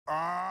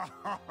Ah!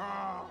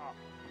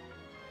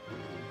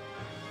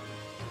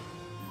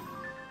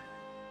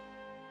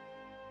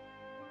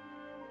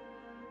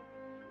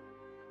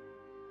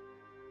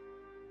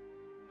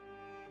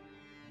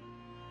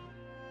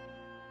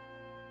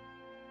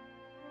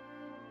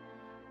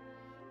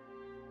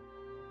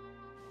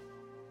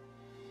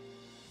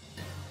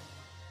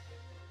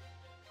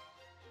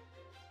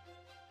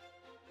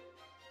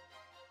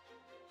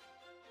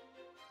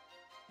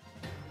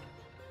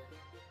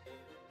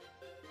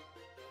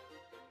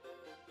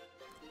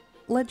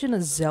 Legend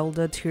of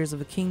Zelda Tears of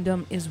the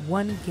Kingdom is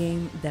one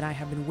game that I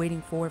have been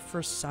waiting for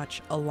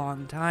such a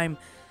long time.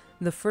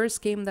 The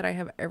first game that I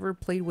have ever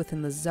played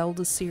within the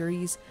Zelda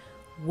series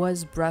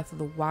was Breath of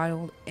the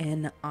Wild,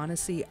 and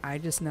honestly, I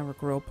just never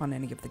grew up on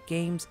any of the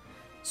games.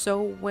 So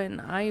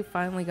when I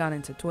finally got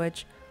into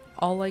Twitch,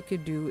 all I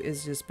could do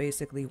is just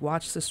basically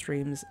watch the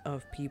streams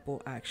of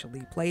people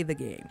actually play the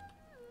game.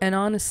 And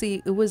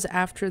honestly, it was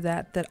after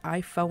that that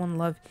I fell in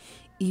love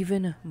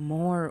even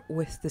more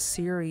with the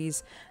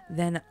series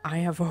than I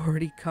have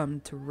already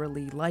come to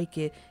really like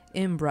it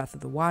in Breath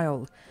of the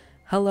Wild.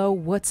 Hello,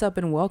 what's up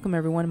and welcome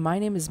everyone. My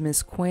name is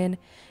Miss Quinn,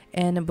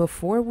 and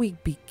before we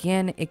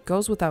begin, it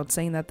goes without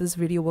saying that this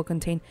video will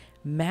contain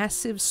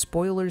massive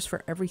spoilers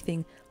for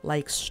everything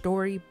like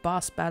story,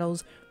 boss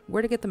battles,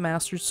 where to get the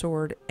Master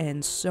Sword,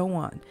 and so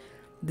on.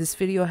 This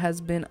video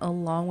has been a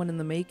long one in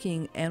the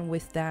making, and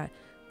with that,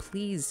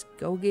 please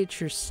go get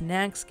your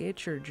snacks,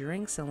 get your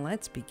drinks, and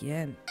let's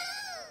begin.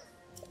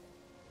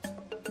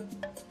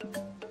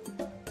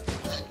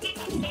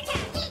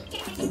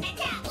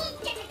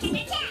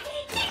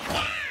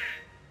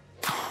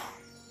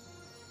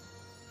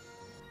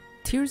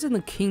 Tears in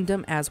the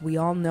Kingdom, as we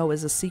all know,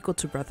 is a sequel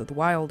to Breath of the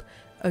Wild,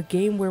 a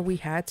game where we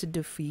had to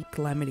defeat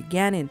Calamity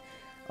Ganon,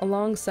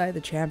 alongside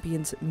the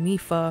champions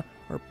Mipha,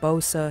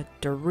 Urbosa,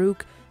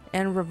 Daruk,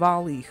 and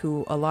Revali,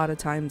 who a lot of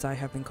times I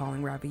have been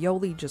calling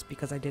Ravioli just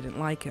because I didn't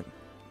like him.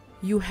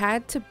 You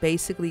had to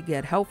basically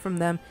get help from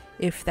them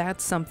if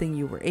that's something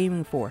you were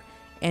aiming for,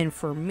 and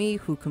for me,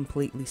 who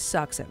completely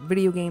sucks at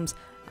video games,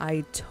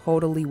 I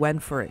totally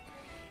went for it.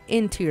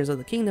 In Tears of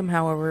the Kingdom,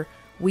 however,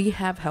 we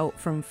have help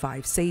from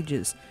 5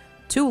 sages.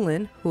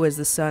 Tulin, who is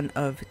the son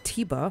of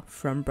Tiba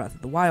from Breath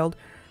of the Wild,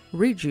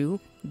 Riju,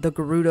 the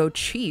Gerudo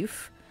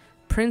chief,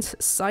 Prince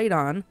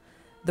Sidon,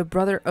 the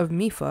brother of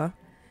Mipha,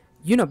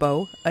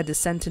 Unibo, a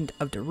descendant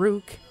of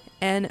Daruk,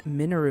 and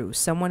Minoru,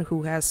 someone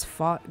who has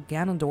fought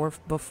Ganondorf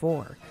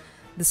before.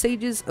 The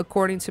sages,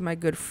 according to my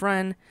good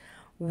friend,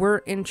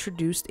 were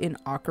introduced in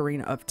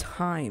Ocarina of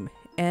Time,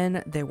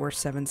 and there were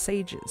 7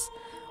 sages.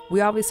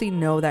 We obviously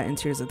know that in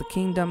Tears of the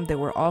Kingdom there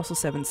were also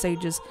 7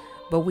 sages,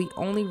 but we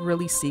only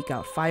really seek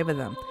out 5 of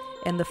them,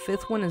 and the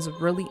 5th one is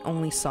really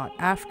only sought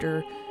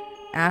after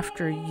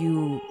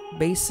you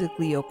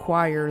basically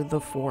acquire the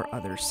 4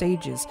 other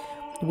sages,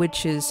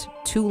 which is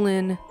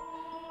Tulin,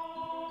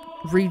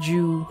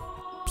 Riju,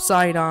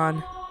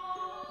 Sidon,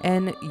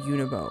 and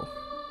Unibo.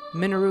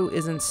 Minoru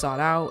isn't sought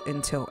out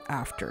until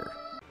after.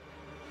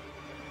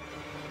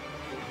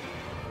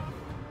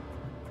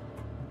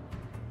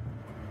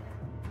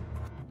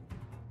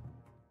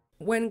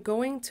 When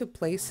going to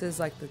places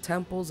like the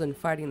temples and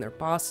fighting their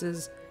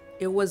bosses,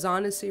 it was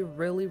honestly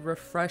really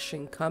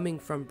refreshing coming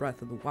from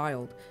Breath of the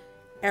Wild.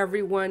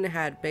 Everyone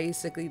had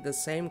basically the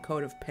same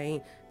coat of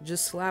paint,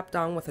 just slapped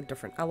on with a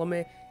different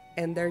element,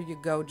 and there you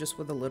go, just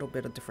with a little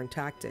bit of different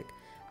tactic.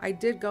 I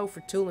did go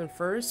for Tulin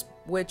first,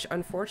 which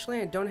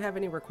unfortunately I don't have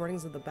any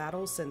recordings of the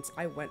battle since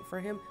I went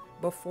for him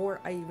before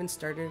I even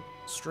started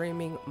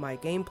streaming my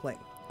gameplay.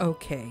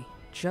 Okay,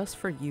 just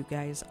for you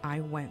guys,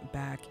 I went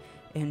back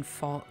and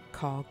fought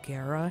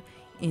Kalgera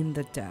in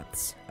the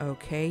depths,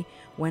 okay?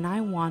 When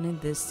I wanted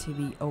this to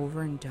be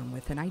over and done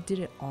with, and I did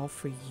it all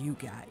for you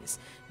guys,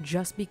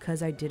 just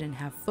because I didn't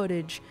have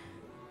footage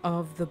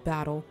of the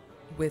battle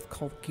with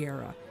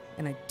Kalgera,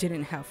 and I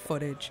didn't have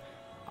footage,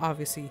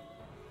 obviously,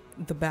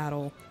 the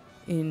battle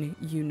in,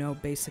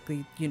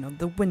 basically,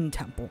 the Wind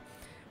Temple.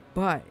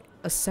 But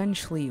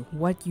essentially,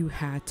 what you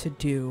had to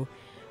do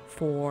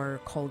for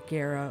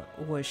Kalgera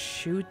was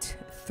shoot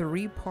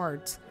 3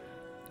 parts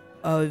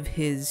of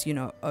his,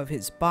 of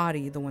his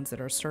body, the ones that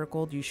are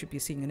circled. You should be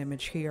seeing an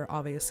image here,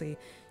 obviously.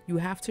 You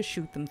have to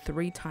shoot them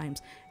 3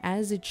 times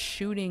as it's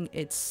shooting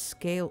its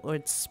scale or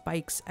its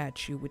spikes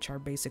at you, which are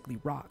basically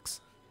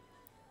rocks.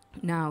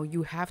 Now,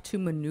 you have to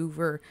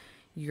maneuver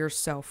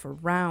yourself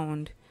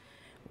around,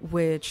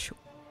 which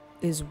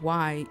is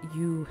why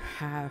you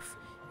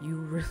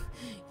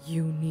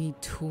need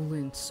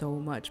Tulin so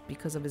much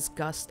because of his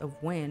gust of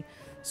wind,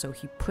 so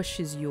he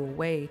pushes you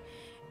away.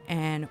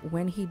 And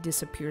when he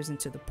disappears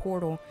into the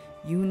portal,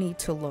 you need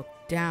to look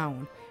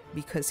down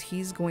because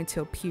he's going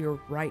to appear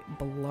right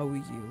below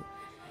you.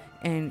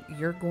 And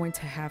you're going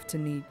to have to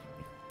need,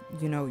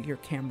 your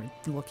camera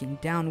looking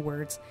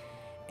downwards.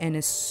 And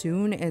as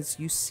soon as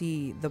you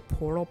see the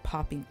portal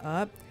popping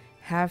up,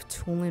 have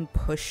Tulin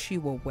push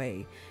you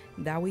away.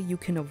 That way you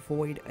can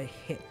avoid a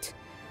hit.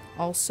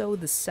 Also,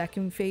 the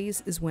second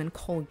phase is when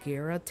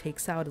Kalgera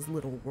takes out his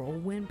little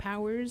whirlwind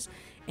powers,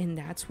 and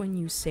that's when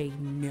you say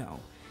no.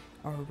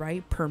 All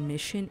right,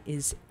 permission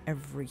is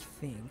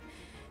everything.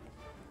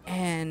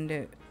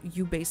 And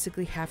you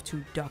basically have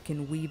to duck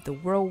and weave the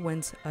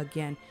whirlwinds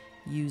again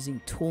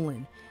using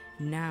Tulin.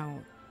 Now,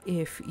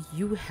 if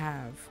you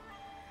have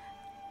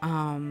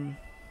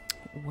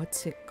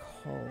what's it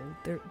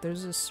called?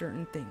 There's a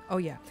certain thing. Oh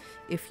yeah,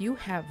 if you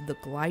have the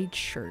glide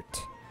shirt,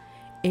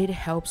 it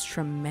helps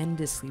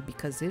tremendously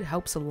because it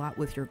helps a lot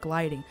with your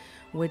gliding,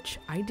 which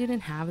I didn't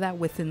have that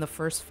within the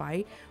first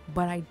fight,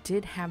 but I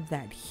did have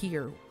that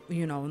here,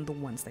 you know, in the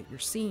ones that you're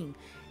seeing.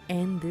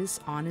 And this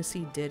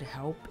honestly did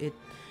help. It,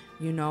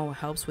 you know,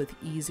 helps with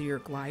easier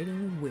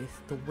gliding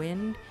with the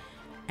wind,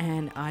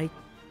 and I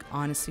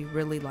honestly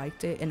really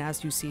liked it. And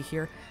as you see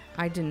here,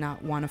 I did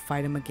not want to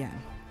fight him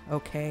again.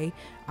 Okay,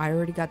 I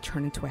already got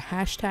turned into a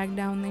hashtag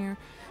down there,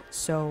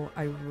 so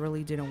I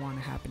really didn't want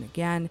to happen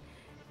again.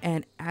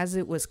 And as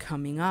it was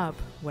coming up,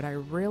 what I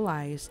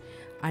realized,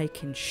 I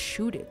can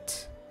shoot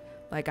it.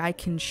 Like, I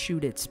can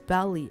shoot its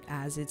belly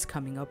as it's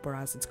coming up or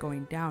as it's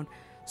going down.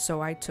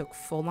 So I took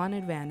full on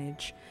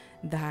advantage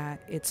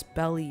that its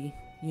belly,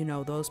 you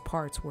know, those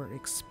parts were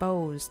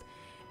exposed,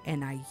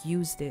 and I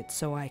used it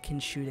so I can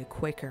shoot it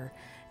quicker.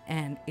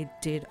 And it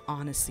did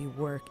honestly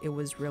work. It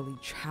was really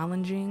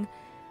challenging,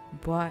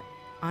 but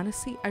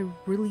honestly, I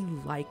really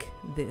like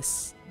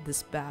this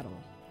battle.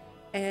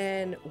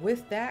 And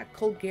with that,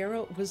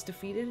 Colgera was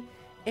defeated,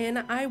 and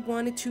I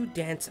wanted to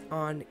dance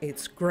on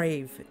its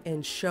grave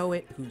and show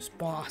it who's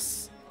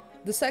boss.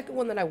 The second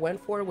one that I went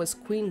for was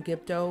Queen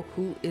Gipto,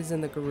 who is in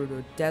the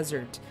Gerudo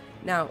Desert.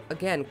 Now,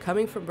 again,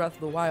 coming from Breath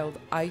of the Wild,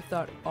 I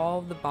thought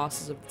all the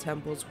bosses of the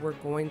temples were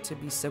going to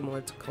be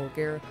similar to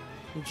Colgera,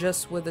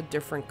 just with a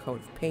different coat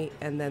of paint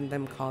and then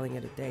them calling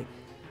it a day.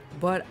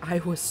 But I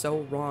was so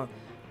wrong.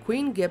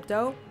 Queen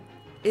Gipto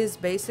is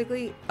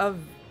basically a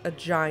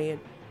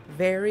giant,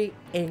 very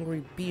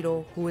angry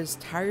beetle who is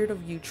tired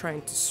of you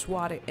trying to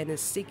swat it and is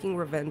seeking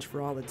revenge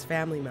for all its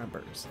family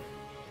members.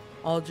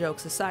 All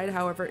jokes aside,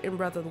 however, in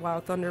Breath of the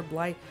Wild, Thunder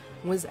Blight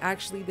was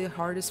actually the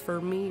hardest for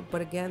me, but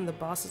again, the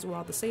bosses were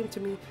all the same to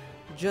me,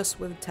 just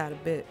with a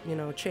tad bit, you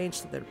know,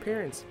 change to their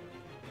appearance.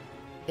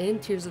 In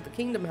Tears of the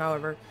Kingdom,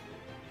 however,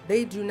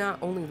 they do not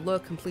only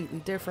look completely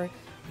different,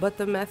 but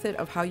the method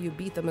of how you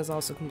beat them is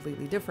also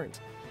completely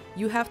different.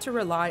 You have to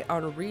rely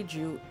on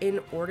Riju in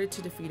order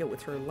to defeat it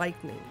with her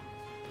lightning.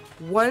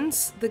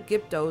 Once the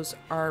Giptos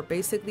are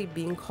basically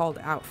being called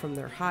out from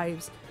their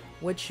hives,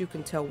 which you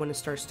can tell when it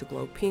starts to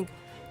glow pink,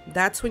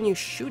 that's when you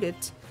shoot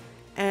it,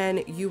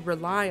 and you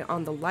rely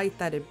on the light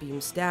that it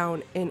beams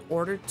down in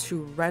order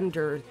to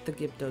render the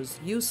Giptos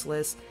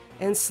useless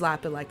and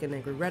slap it like an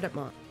angry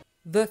Redditmon.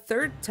 The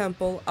third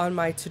temple on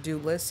my to-do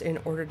list in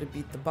order to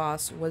beat the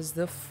boss was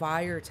the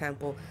Fire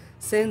Temple,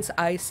 since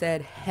I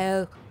said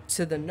hell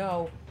to the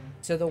no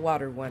to the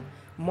water one.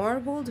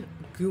 Marbled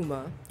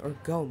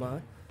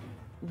Goma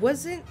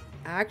wasn't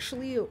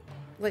actually,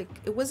 like,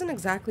 it wasn't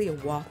exactly a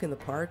walk in the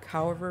park.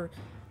 However,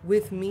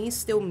 with me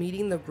still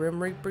meeting the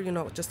Grim Reaper, you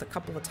know, just a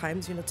couple of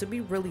times, you know, to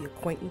be really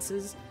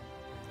acquaintances.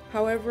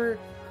 However,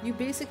 you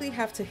basically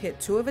have to hit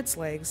 2 of its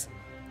legs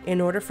in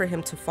order for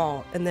him to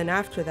fall, and then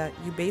after that,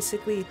 you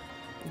basically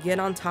get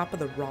on top of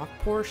the rock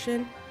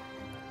portion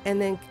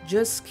and then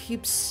just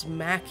keep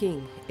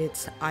smacking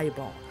its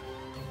eyeball.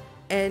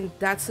 And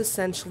that's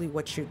essentially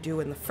what you do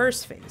in the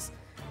first phase.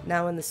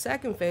 Now in the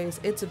second phase,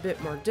 it's a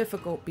bit more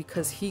difficult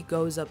because he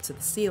goes up to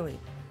the ceiling.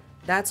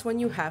 That's when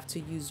you have to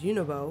use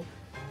Unibo,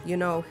 you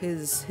know,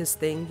 his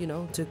thing, you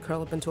know, to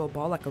curl up into a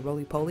ball like a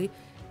roly-poly.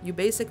 You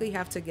basically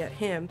have to get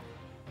him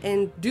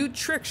and do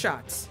trick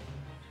shots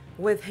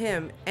with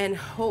him and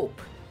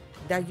hope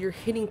that you're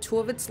hitting 2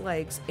 of its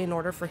legs in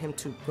order for him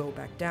to go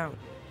back down.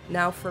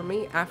 Now for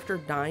me, after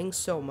dying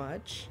so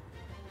much,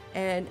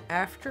 and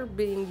after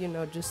being, you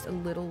know, just a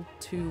little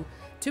too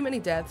many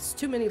deaths,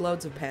 too many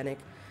loads of panic,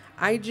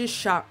 I just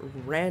shot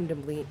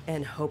randomly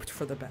and hoped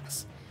for the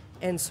best.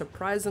 And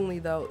surprisingly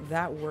though,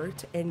 that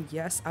worked, and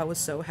yes, I was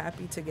so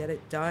happy to get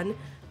it done,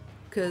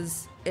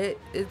 because it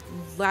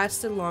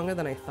lasted longer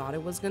than I thought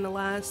it was gonna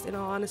last, in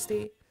all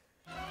honesty.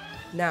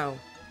 Now,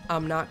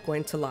 I'm not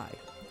going to lie.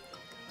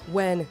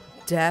 When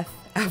death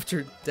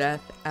after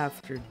death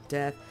after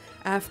death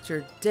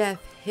after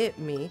death hit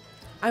me,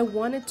 I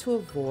wanted to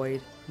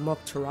avoid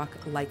Moktarak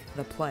like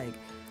the plague.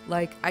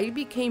 Like, I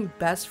became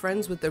best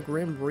friends with the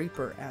Grim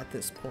Reaper at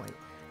this point.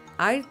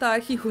 I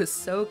thought he was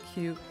so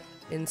cute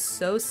and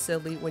so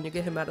silly when you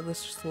get him out of the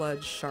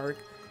sludge shark.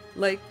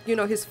 Like, you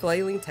know, his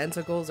flailing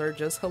tentacles are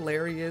just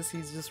hilarious.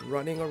 He's just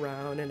running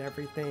around and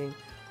everything.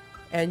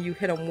 And you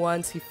hit him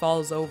once, he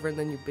falls over, and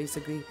then you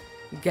basically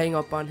gang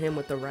up on him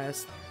with the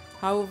rest.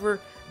 However,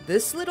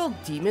 this little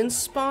demon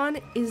spawn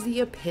is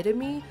the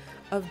epitome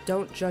of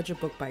don't judge a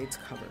book by its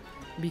cover.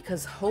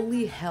 Because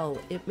holy hell,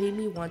 it made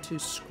me want to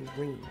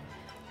scream.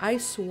 I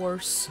swore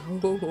so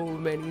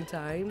many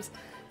times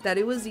that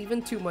it was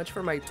even too much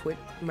for my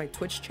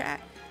Twitch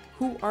chat,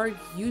 who are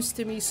used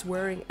to me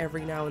swearing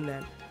every now and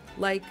then.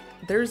 Like,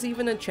 there's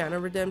even a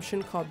channel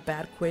redemption called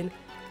Bad Quinn,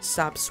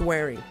 Stop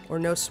Swearing, or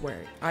No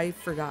Swearing. I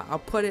forgot. I'll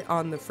put it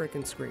on the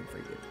freaking screen for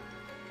you.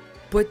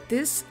 But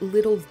this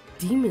little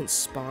demon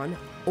spawn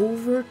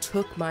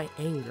overtook my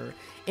anger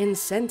and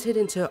sent it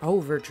into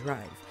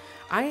overdrive.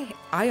 I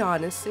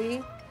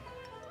honestly,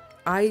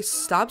 I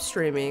stopped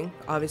streaming,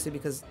 obviously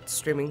because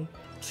streaming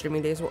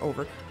days were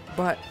over,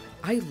 but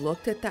I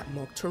looked at that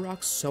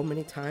Mokturok so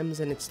many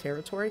times in its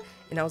territory,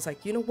 and I was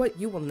like, you know what,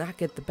 you will not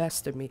get the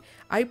best of me.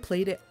 I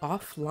played it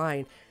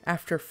offline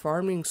after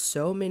farming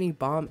so many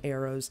bomb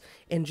arrows,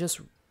 and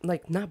just,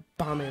 like, not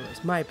bomb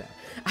arrows, my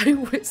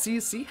bad. So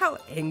you see how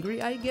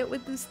angry I get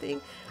with this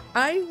thing?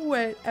 I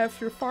went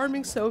after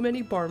farming so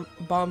many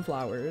bomb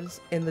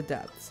flowers in the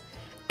depths,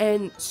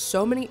 and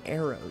so many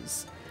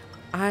arrows,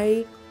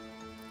 I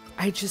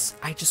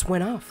just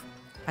went off.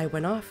 I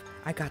went off,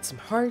 I got some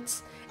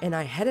hearts, and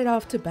I headed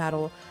off to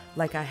battle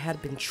like I had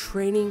been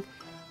training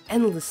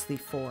endlessly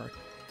for.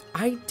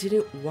 I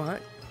didn't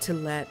want to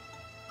let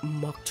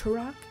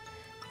Mokturok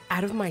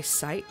out of my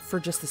sight for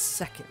just a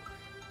second,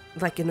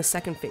 like in the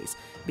second phase,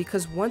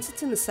 because once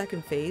it's in the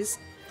second phase,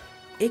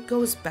 it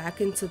goes back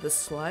into the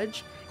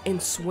sludge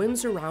and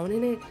swims around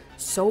in it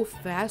so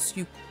fast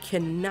you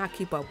cannot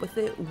keep up with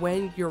it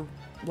when you're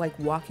like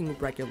walking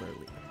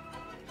regularly.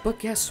 But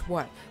guess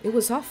what? It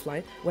was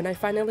offline when I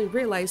finally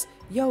realized,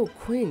 yo,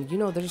 Quinn, you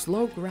know, there's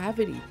low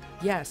gravity.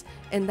 Yes,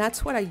 and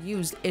that's what I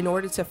used in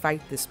order to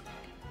fight this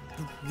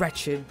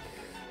wretched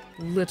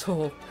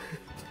little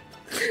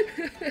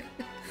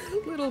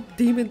little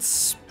demon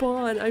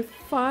spawn. I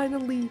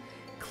finally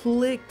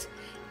clicked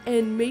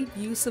and made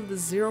use of the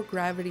zero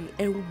gravity,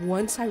 and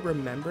once I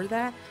remember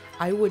that,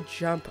 I would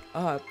jump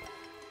up,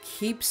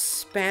 keep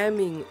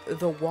spamming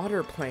the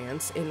water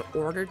plants in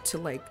order to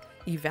like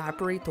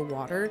evaporate the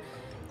water,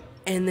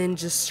 and then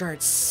just start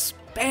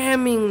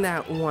spamming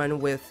that one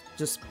with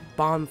just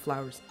bomb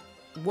flowers,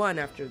 one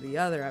after the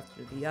other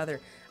after the other.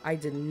 I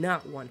did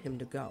not want him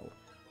to go.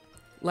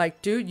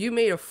 Like, dude, you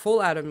made a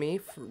fool out of me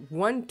for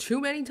one too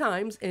many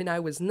times, and I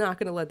was not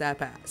gonna let that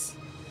pass.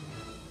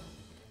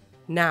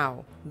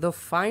 Now, the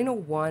final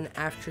one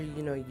after,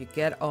 you know, you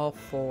get all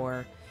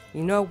four,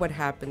 you know what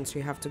happens.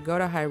 You have to go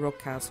to Hyrule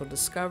Castle,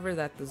 discover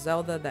that the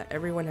Zelda that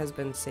everyone has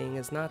been saying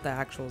is not the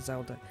actual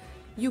Zelda.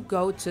 You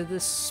go to the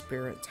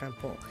Spirit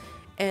Temple.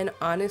 And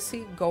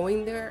honestly,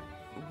 going there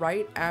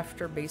right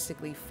after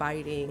basically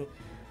fighting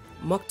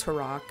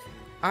Mokturok,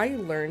 I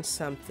learned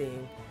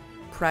something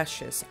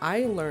precious.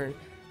 I learned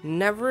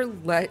never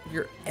let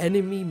your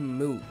enemy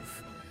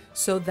move.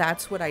 So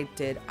that's what I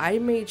did. I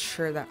made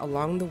sure that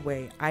along the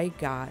way I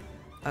got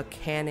a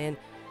cannon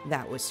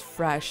that was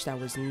fresh, that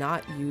was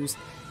not used,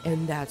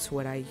 and that's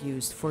what I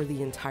used for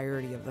the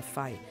entirety of the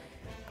fight.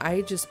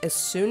 I just, as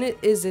soon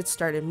as it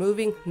started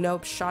moving,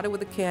 nope, shot it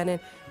with a cannon,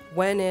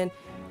 went in,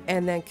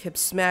 and then kept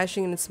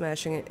smashing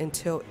it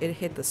until it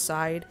hit the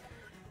side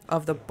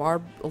of the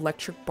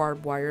electric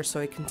barbed wire so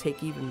it can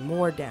take even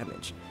more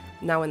damage.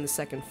 Now in the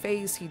second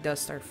phase, he does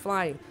start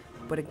flying,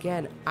 but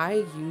again,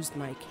 I used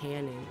my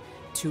cannon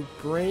to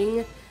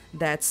bring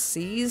that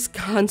Seas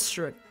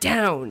construct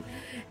down,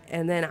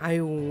 and then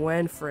I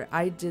went for it.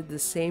 I did the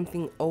same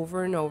thing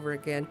over and over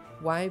again.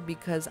 Why?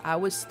 Because I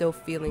was still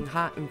feeling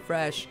hot and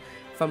fresh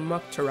from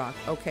Mokturok.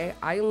 Okay,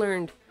 I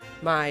learned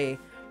my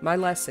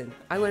lesson.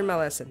 I learned my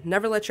lesson.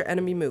 Never let your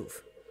enemy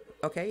move.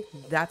 Okay,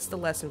 that's the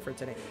lesson for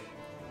today.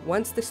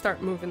 Once they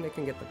start moving, they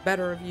can get the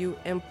better of you.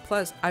 And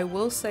plus, I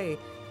will say,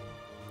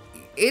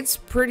 it's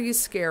pretty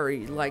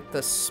scary. Like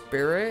the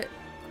spirit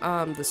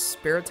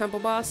temple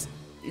boss,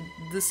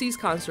 the Seas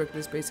construct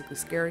is basically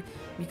scary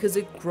because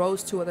it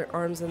grows two other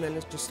arms and then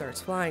it just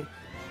starts flying.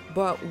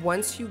 But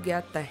once you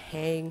get the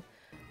hang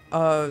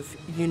of,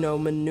 you know,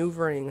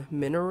 maneuvering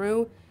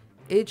Minoru,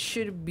 it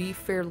should be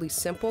fairly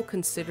simple,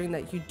 considering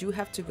that you do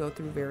have to go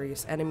through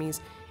various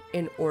enemies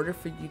in order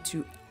for you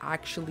to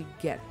actually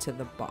get to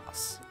the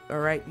boss.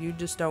 Alright, you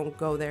just don't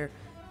go there,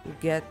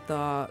 get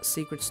the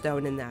secret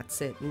stone, and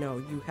that's it. No,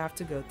 you have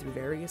to go through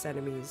various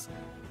enemies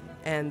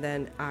and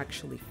then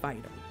actually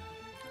fight them.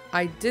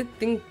 I did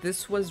think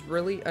this was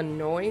really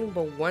annoying,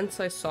 but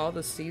once I saw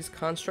the Seas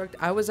construct,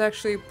 I was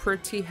actually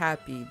pretty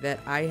happy that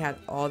I had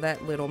all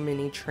that little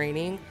mini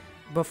training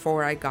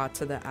before I got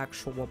to the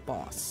actual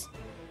boss.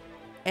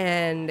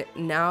 And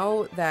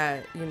now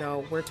that, you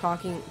know, we're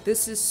talking,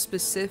 this is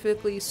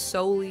specifically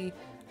solely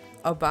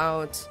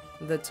about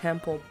the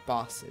temple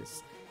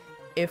bosses.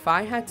 If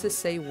I had to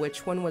say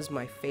which one was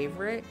my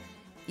favorite,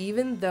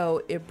 even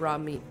though it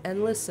brought me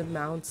endless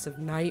amounts of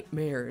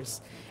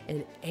nightmares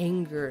and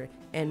anger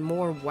and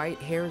more white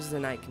hairs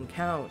than I can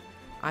count,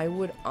 I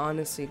would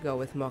honestly go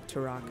with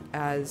Mokturok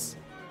as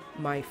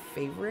my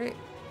favorite.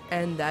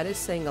 And that is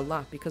saying a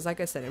lot because,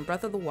 like I said, in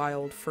Breath of the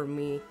Wild, for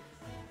me,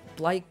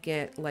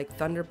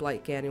 Thunder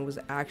Blight Ganon was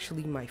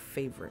actually my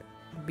favorite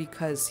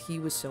because he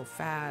was so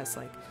fast,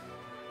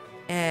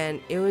 and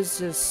it was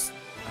just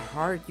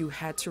hard. You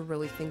had to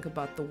really think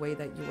about the way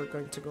that you were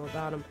going to go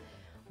about him.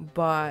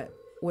 But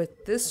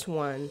with this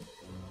one,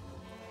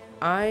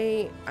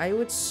 I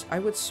would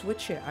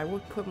switch it. I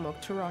would put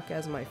Mokturok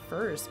as my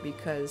first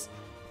because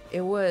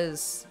it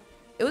was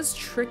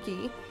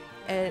tricky,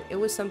 and it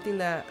was something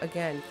that,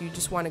 again, you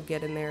just want to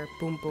get in there,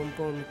 boom, boom,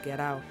 boom,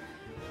 get out.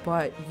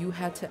 but you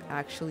had to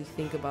actually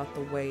think about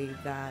the way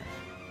that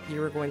you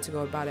were going to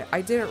go about it.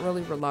 I didn't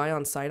really rely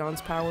on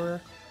Sidon's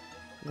power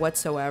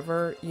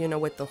whatsoever, you know,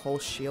 with the whole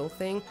shield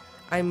thing.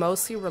 I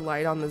mostly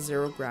relied on the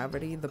zero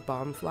gravity, the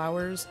bomb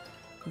flowers,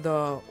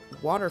 the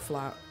water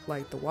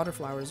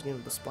flowers, you know,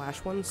 the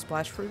splash ones,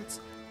 splash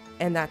fruits,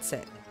 and that's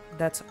it.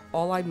 That's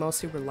all I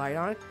mostly relied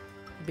on,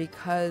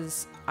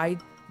 because I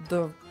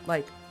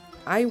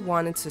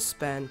wanted to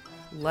spend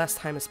less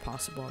time as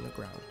possible on the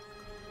ground,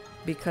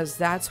 because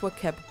that's what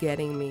kept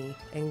getting me.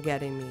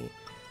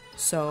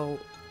 So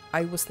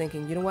I was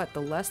thinking, you know what,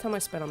 the less time I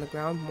spend on the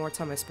ground, more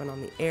time I spend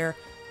on the air,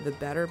 the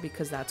better,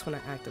 because that's when I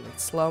activate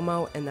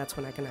slow-mo, and that's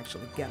when I can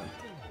actually get them.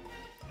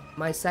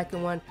 My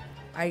second one,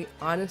 I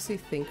honestly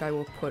think I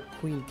will put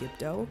Queen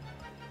Gibdo,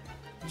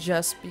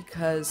 just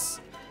because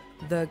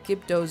the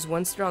Gibdos,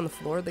 once they're on the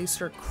floor, they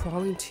start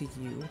crawling to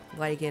you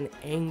like an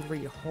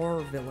angry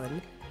horror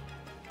villain,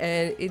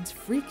 and it's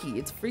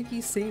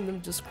freaky seeing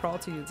them just crawl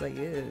to you. It's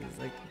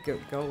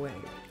like, go away.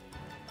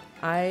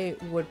 I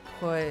would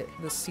put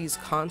the Sea's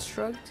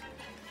Construct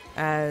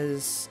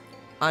as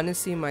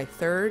honestly my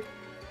third.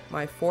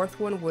 My fourth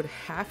one would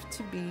have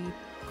to be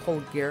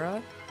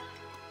Colgira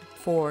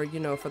for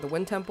the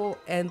Wind Temple,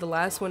 and the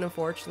last one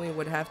unfortunately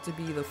would have to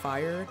be the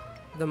fire,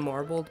 the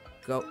marbled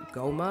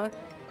Goma.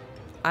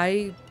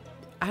 I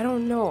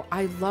don't know,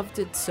 I loved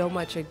it so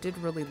much. I did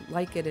really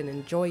like it and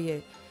enjoy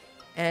it,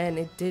 and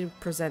it did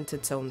present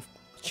its own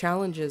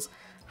challenges.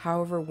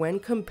 However, when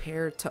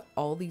compared to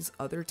all these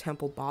other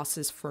temple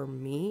bosses, for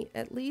me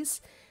at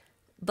least,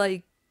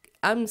 like,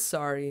 I'm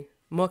sorry,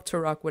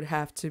 Muktaruk would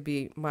have to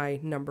be my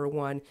number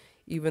one,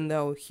 even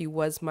though he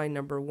was my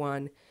number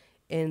one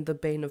and the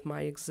bane of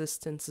my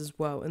existence as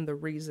well, and the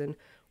reason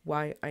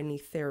why I need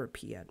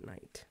therapy at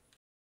night.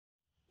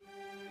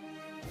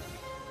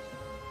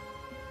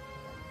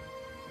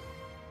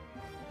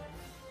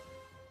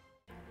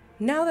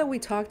 Now that we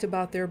talked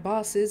about their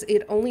bosses,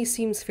 it only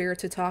seems fair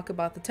to talk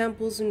about the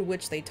temples in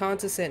which they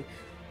taunt us in.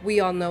 We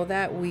all know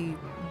that. We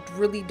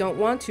really don't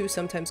want to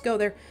sometimes go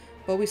there,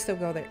 but we still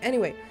go there.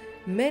 Anyway,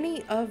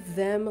 many of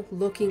them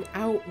looking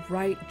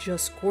outright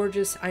just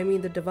gorgeous. I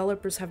mean, the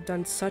developers have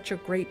done such a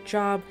great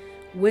job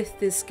with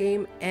this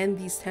game and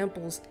these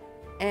temples,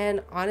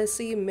 and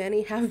honestly,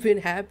 many have been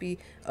happy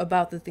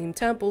about the themed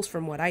temples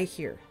from what I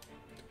hear.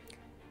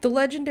 The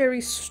legendary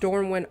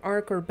Stormwind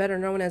Arc, or better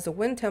known as the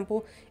Wind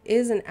Temple,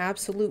 is an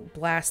absolute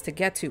blast to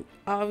get to.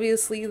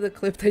 Obviously, the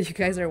clip that you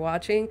guys are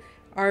watching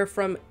are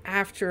from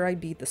after I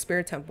beat the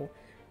Spirit Temple,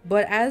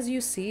 but as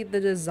you see, the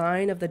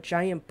design of the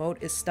giant boat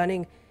is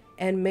stunning,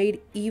 and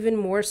made even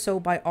more so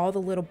by all the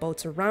little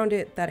boats around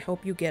it that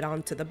help you get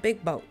onto the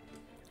big boat.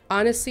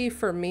 Honestly,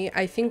 for me,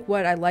 I think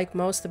what I like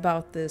most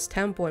about this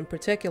temple in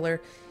particular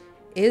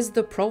is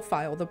the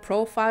profile. The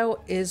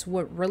profile is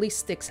what really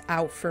sticks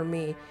out for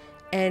me,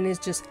 and is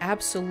just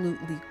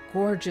absolutely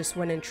gorgeous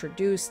when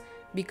introduced,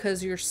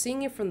 because you're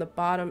seeing it from the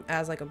bottom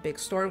as like a big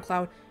storm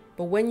cloud,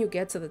 but when you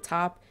get to the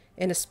top,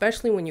 and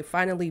especially when you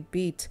finally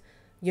beat,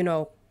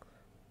 the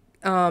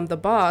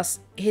boss,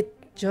 it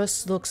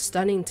just looks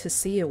stunning to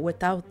see it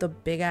without the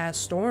big ass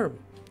storm.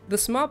 The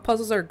small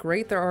puzzles are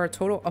great. There are a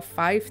total of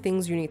 5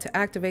 things you need to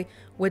activate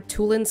with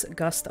Tulin's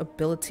Gust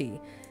ability.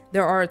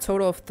 There are a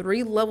total of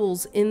 3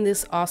 levels in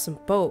this awesome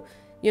boat.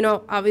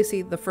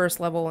 Obviously the first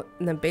level,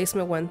 and then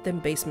basement 1, then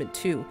basement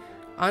 2.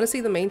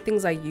 Honestly, the main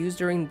things I used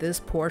during this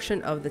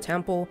portion of the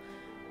temple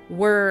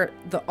were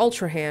the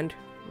Ultra Hand,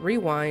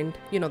 Rewind,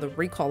 the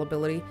recall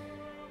ability,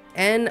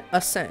 and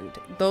Ascend.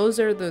 Those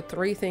are the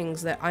 3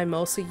 things that I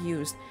mostly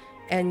used.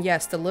 And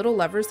yes, the little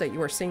levers that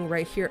you are seeing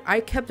right here, I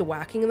kept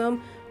whacking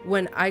them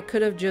when I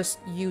could have just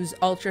used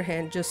Ultra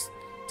Hand just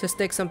to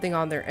stick something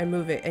on there and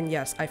move it. And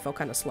yes, I felt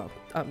kind of slow.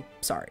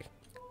 Sorry.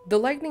 The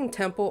Lightning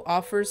Temple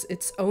offers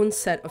its own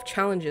set of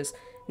challenges.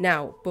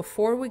 Now,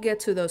 before we get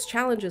to those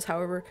challenges,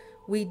 however,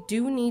 we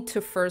do need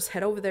to first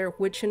head over there,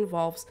 which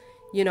involves,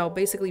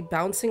 basically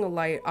bouncing a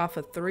light off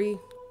of 3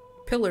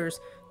 pillars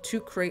to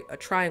create a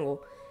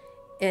triangle.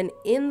 And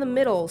in the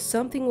middle,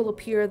 something will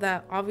appear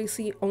that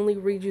obviously only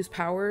Riju's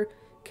power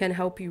can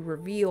help you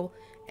reveal,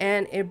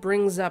 and it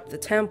brings up the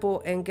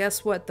temple, and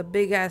guess what? The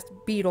big ass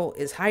beetle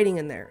is hiding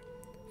in there.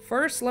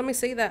 First, let me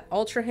say that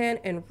Ultra Hand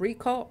and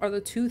Recall are the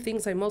 2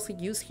 things I mostly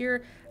use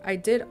here. I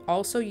did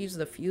also use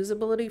the Fuse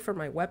ability for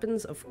my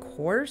weapons, of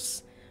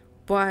course,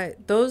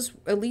 but those,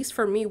 at least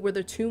for me, were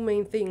the 2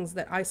 main things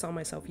that I saw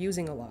myself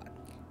using a lot.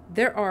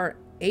 There are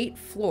 8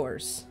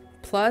 floors,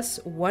 plus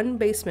 1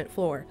 basement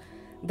floor,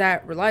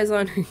 that relies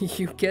on,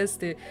 you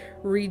guessed it,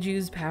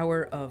 Riju's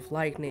power of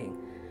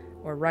lightning.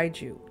 Or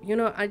Raiju.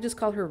 I just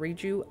call her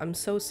Riju. I'm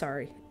so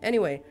sorry.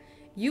 Anyway,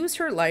 use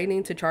her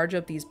lightning to charge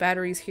up these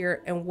batteries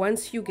here, and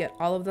once you get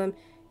all of them,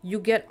 you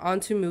get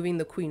onto moving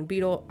the Queen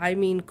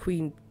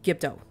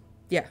Gibdo.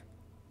 Yeah,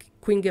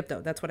 Queen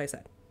Gibdo, that's what I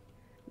said.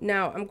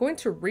 Now, I'm going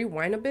to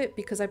rewind a bit,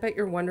 because I bet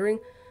you're wondering,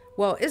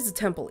 well, is the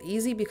temple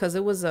easy? Because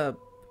it was a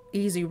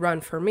easy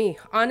run for me.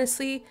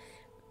 Honestly,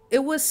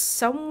 it was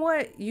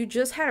somewhat, you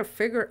just had to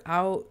figure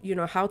out,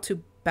 how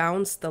to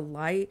bounce the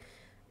light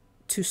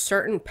to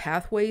certain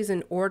pathways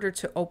in order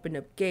to open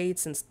up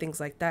gates and things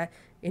like that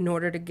in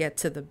order to get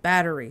to the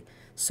battery.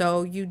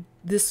 So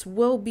this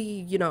will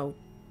be,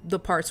 the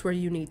parts where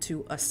you need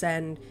to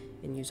ascend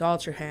and use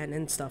Alter Hand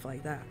and stuff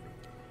like that.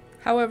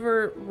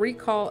 However,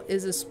 recall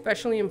is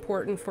especially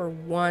important for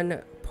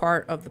one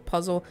part of the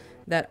puzzle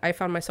that I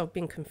found myself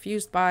being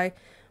confused by.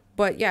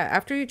 But yeah,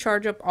 after you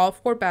charge up all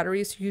 4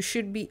 batteries, you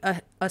should be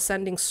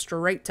ascending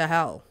straight to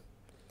hell.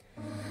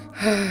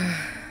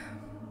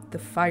 The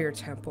Fire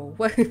Temple.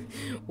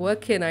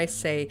 What can I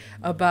say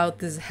about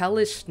this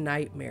hellish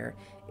nightmare?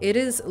 It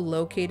is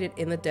located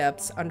in the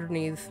depths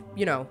underneath,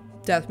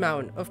 Death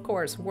Mountain. Of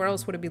course, where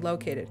else would it be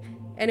located?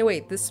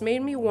 Anyway, this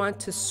made me want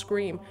to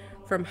scream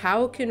from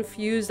how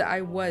confused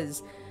I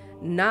was.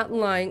 Not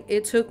lying,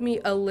 it took me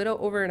a little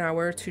over an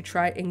hour to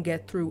try and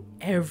get through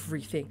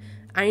everything.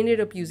 I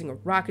ended up using a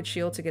rocket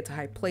shield to get to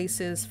high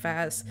places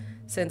fast,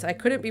 since I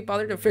couldn't be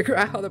bothered to figure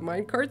out how the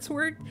minecarts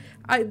worked.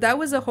 That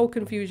was a whole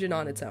confusion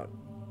on its own.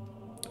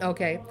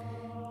 Okay,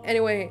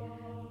 anyway,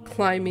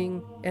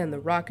 climbing and the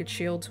rocket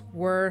shields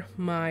were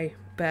my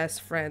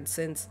best friend,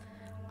 since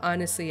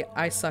honestly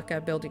I suck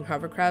at building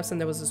hovercrafts,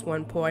 and there was this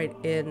one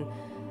point in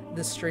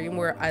the stream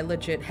where I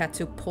legit had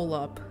to pull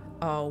up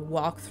a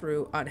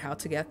walkthrough on how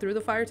to get through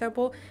the Fire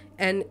Temple,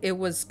 and it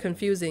was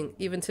confusing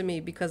even to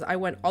me because I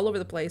went all over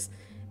the place,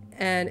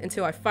 and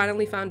until I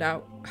finally found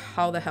out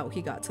how the hell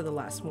he got to the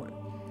last one.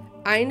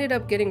 I ended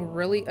up getting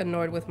really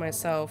annoyed with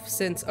myself,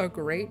 since a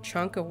great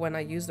chunk of when I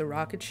used the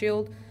rocket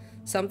shield,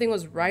 something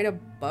was right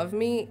above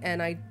me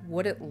and I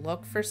wouldn't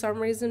look for some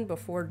reason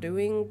before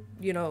doing,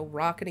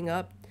 rocketing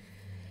up.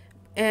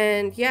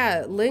 And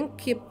yeah,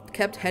 Link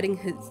kept hitting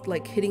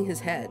his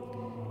head,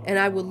 and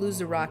I would lose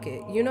the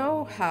rocket. You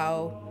know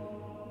how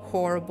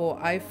horrible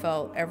I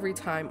felt every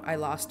time I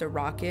lost a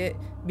rocket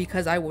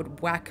because I would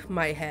whack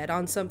my head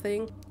on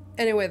something?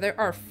 Anyway, there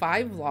are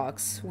 5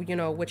 locks,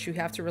 which you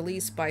have to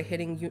release by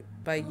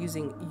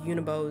using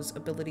Unibo's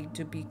ability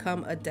to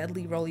become a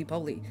deadly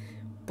roly-poly.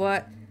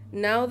 But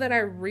now that I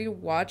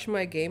rewatch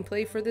my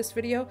gameplay for this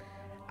video,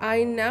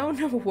 I now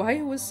know why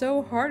it was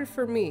so hard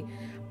for me.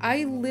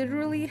 I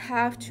literally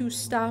have to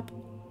stop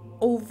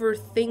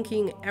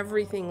overthinking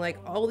everything. Like,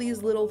 all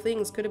these little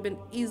things could have been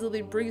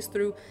easily breezed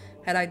through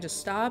had I just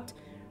stopped,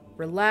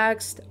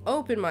 relaxed,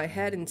 opened my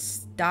head, and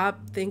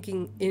stopped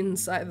thinking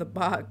inside the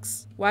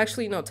box. Well,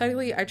 actually, no,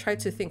 technically I tried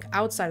to think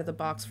outside of the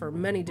box for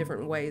many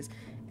different ways,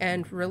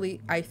 and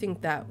really I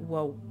think that,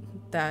 well,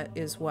 that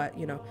is what,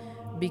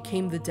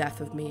 became the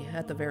death of me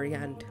at the very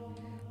end.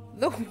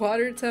 The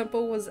water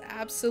temple was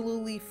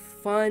absolutely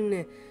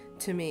fun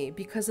to me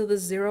because of the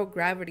 0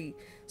 gravity,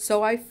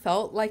 so I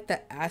felt like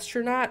the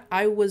astronaut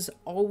I was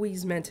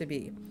always meant to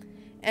be.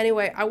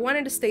 Anyway, I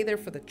wanted to stay there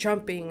for the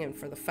jumping and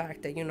for the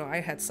fact that, I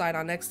had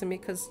Sidon next to me,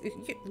 because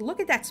look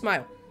at that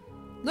smile.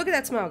 Look at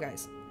that smile,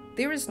 guys.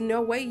 There is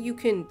no way you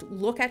can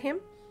look at him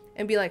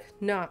and be like,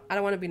 nah, I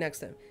don't want to be next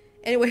to him.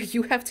 Anyway,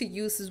 you have to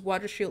use his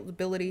water shield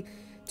ability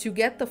to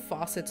get the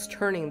faucets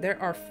turning.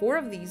 There are 4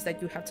 of these that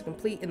you have to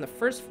complete in the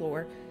first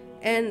floor,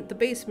 and the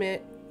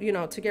basement,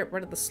 to get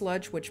rid of the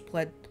sludge which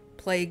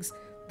plagues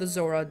the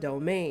Zora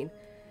domain.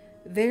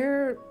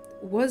 There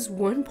was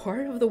one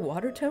part of the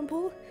water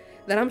temple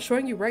that I'm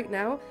showing you right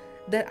now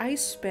that I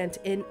spent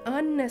an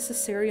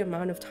unnecessary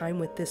amount of time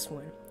with this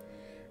one.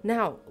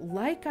 Now,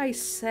 like I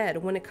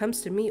said, when it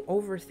comes to me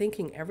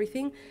overthinking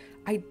everything,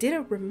 I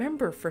didn't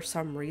remember for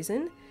some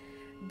reason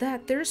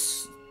that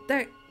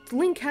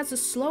Link has a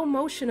slow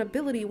motion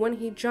ability when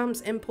he jumps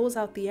and pulls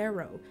out the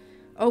arrow.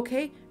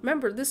 Okay,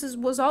 remember, this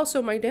was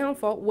also my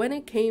downfall when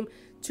it came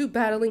to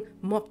battling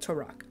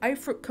Moktorok. I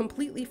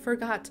completely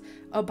forgot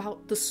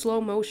about the slow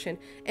motion,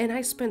 and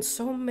I spent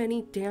so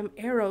many damn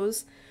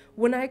arrows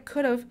when I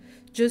could have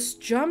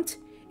just jumped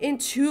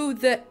into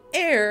the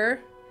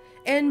air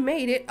and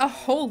made it a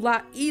whole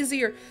lot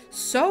easier.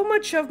 So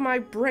much of my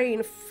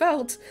brain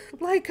felt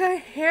like a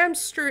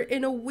hamster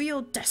in a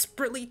wheel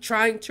desperately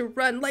trying to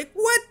run. Like,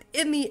 what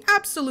in the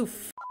absolute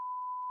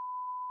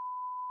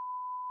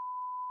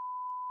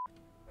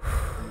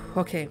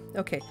Okay.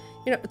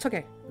 It's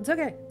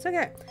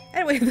okay.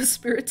 Anyway, the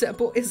Spirit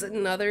Temple is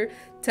another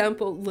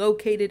temple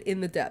located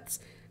in the depths.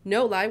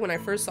 No lie, when I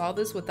first saw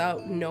this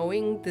without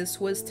knowing this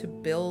was to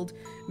build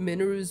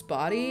Minoru's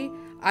body,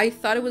 I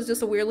thought it was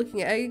just a weird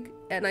looking egg,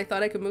 and I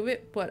thought I could move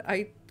it, but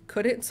I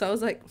couldn't, so I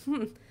was like,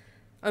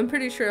 I'm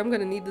pretty sure I'm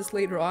gonna need this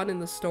later on in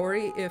the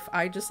story if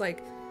I just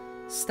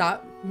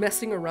stop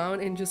messing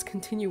around and just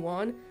continue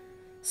on.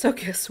 So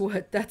guess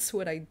what? That's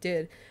what I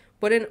did.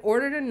 But in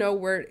order to know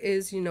where it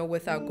is,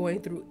 without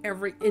going through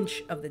every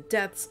inch of the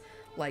depths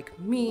like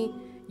me,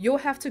 you'll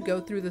have to go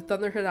through the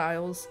Thunderhead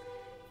Isles,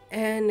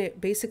 and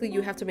basically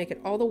you have to make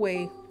it all the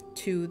way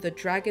to the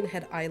Dragon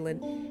Head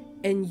Island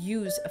and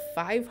use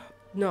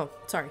not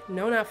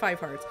 5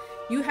 hearts.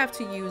 You have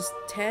to use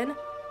 10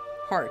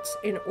 hearts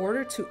in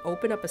order to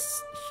open up a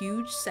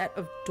huge set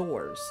of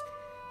doors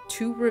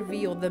to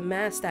reveal the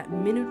mask that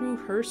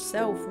Minoru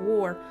herself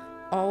wore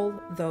all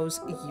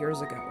those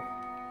years ago.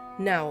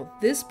 Now,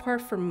 this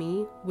part for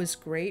me was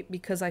great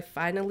because I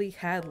finally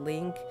had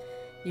Link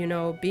you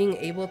know, being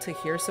able to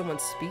hear someone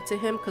speak to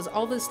him, because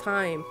all this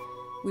time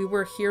we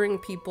were hearing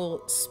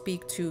people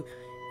speak to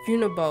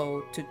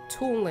Unibo, to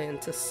Tulin,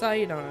 to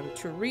Sidon,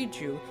 to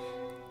Riju,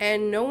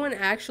 and no one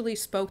actually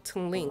spoke to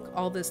Link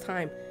all this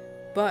time.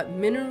 But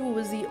Minoru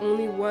was the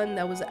only one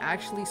that was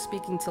actually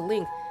speaking to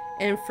Link.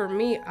 And for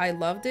me, I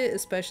loved it,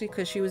 especially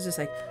because she was just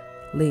like,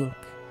 Link.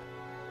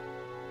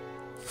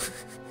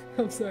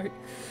 I'm sorry.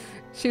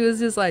 She was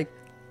just like,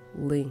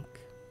 Link,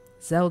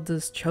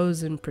 Zelda's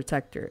chosen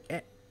protector.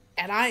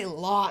 And I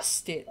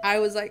lost it. I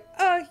was like,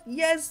 oh,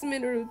 yes,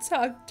 Minoru,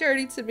 talk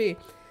dirty to me.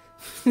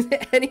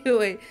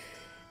 Anyway,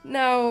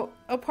 now,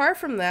 apart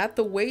from that,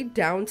 the way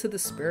down to the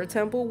Spirit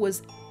Temple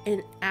was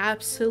an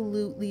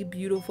absolutely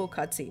beautiful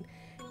cutscene.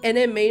 And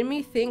it made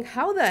me think,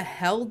 how the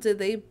hell did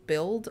they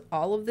build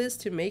all of this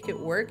to make it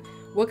work?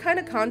 What kind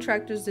of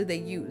contractors did they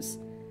use?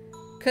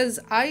 Because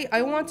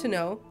I want to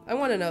know. I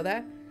want to know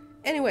that.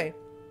 Anyway.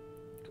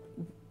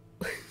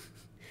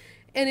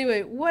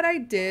 Anyway, what I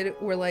did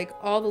were like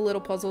all the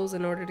little puzzles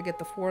in order to get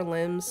the 4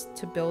 limbs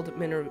to build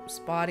Minoru's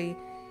body.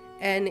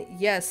 And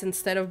yes,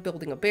 instead of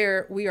building a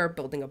bear, we are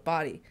building a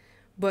body.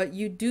 But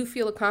you do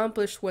feel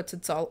accomplished once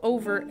it's all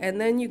over, and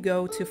then you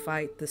go to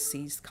fight the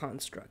seized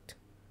construct.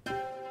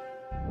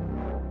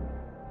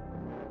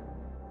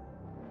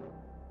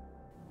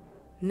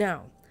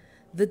 Now,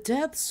 the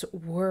depths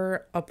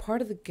were a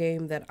part of the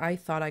game that I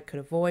thought I could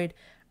avoid.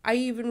 I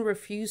even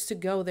refused to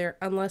go there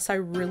unless I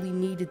really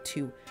needed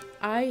to.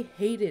 I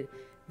hated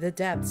the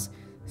depths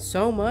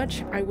so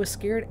much I was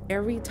scared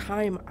every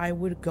time I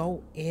would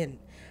go in.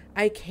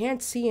 I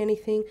can't see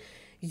anything.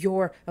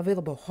 Your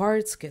available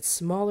hearts get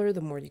smaller the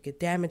more you get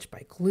damaged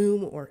by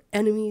gloom or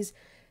enemies.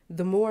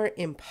 The more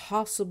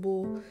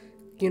impossible,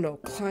 you know,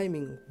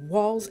 climbing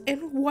walls.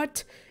 And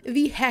what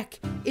the heck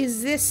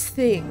is this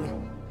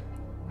thing?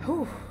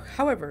 Whew.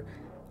 However,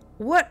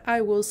 what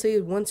I will say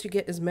is once you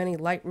get as many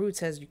light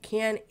roots as you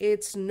can,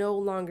 it's no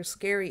longer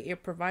scary.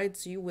 It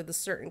provides you with a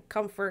certain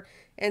comfort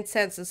and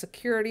sense of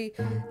security,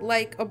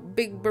 like a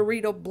big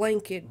burrito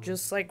blanket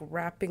just like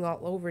wrapping all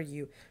over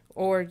you.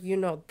 Or, you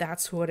know,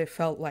 that's what it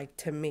felt like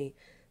to me.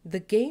 The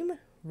game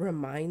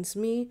reminds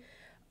me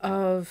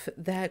of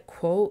that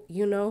quote,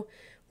 you know,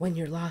 when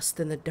you're lost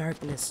in the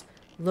darkness,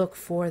 look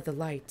for the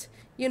light.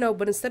 You know,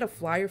 but instead of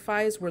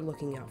fireflies, we're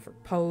looking out for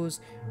pose,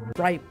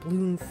 bright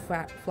bloom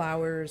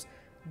flowers,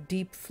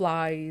 deep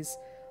flies,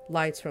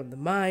 lights from the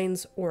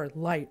mines, or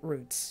light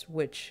roots,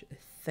 which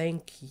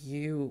thank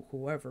you,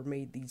 whoever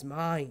made these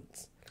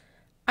mines.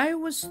 I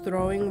was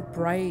throwing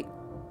bright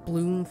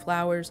bloom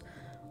flowers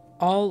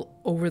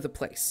all over the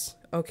place,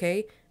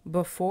 okay,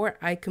 before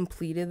I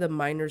completed the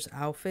miner's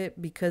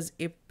outfit, because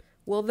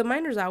the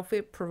miner's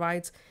outfit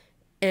provides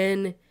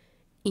a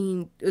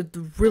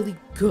really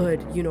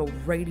good, you know,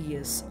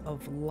 radius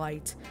of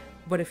light.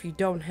 But if you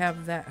don't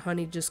have that,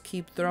 honey, just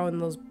keep throwing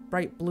those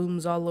bright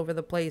blooms all over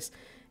the place,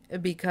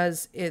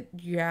 because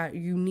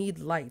you need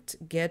light.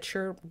 Get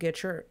your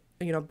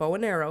you know, bow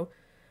and arrow,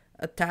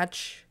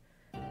 attach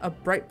a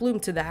bright bloom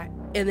to that,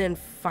 and then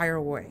fire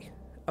away,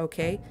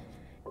 okay?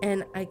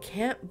 And I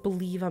can't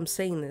believe I'm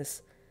saying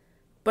this,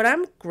 but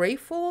I'm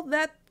grateful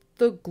that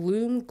the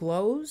gloom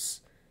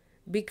glows,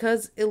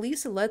 because at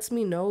least it lets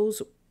me know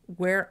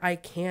where I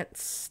can't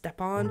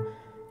step on,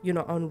 you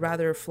know, on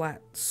rather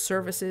flat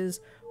surfaces,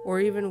 or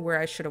even where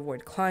I should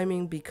avoid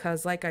climbing,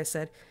 because like I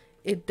said,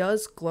 it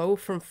does glow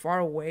from far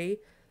away,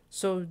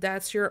 so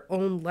that's your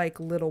own like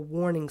little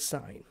warning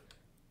sign.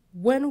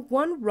 When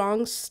one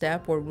wrong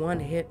step or one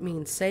hit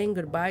means saying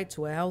goodbye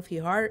to a healthy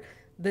heart,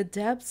 the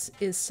depths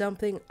is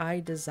something I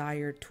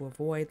desire to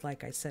avoid,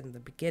 like I said in the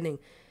beginning.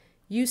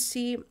 You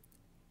see,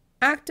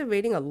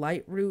 activating a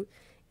light root,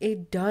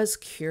 it does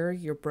cure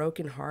your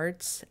broken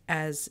hearts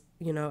as,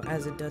 you know,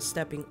 as it does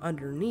stepping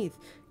underneath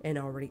an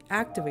already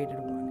activated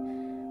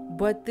one.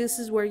 But this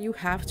is where you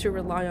have to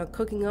rely on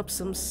cooking up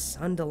some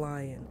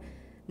Sundelion.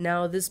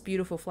 Now, this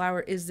beautiful flower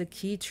is the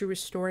key to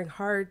restoring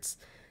hearts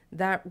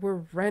that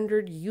were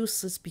rendered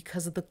useless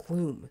because of the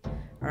gloom.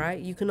 Alright,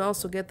 you can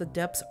also get the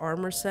Depths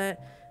armor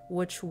set,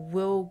 which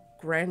will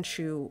grant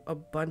you a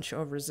bunch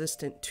of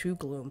resistant to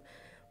gloom.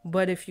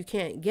 But if you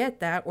can't get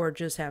that, or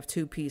just have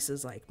 2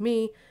 pieces like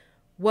me,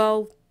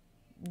 well,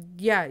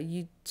 yeah,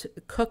 you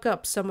cook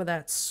up some of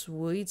that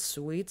sweet,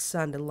 sweet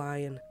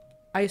Sundelion.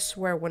 I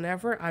swear,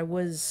 whenever I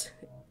was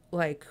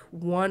like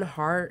one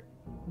heart,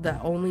 the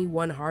only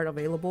one heart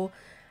available,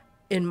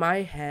 in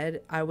my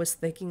head, I was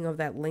thinking of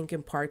that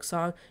Linkin Park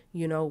song,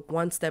 you know,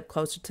 one step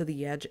closer to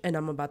the edge and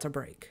I'm about to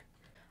break.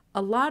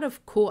 A lot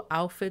of cool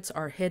outfits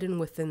are hidden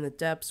within the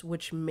depths,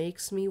 which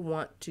makes me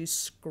want to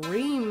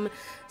scream,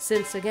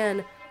 since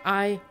again,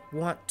 I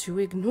want to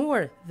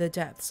ignore the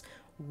depths.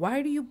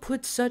 Why do you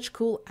put such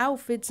cool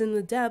outfits in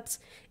the depths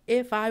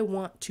if I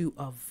want to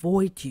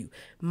avoid you?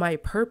 My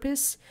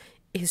purpose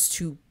is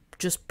to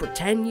just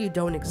pretend you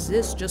don't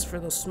exist, just for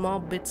the small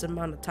bits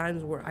amount of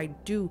times where I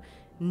do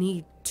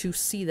need to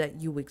see that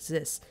you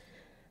exist.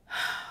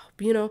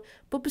 You know,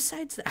 but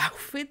besides the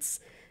outfits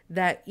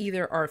that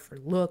either are for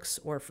looks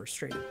or for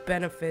straight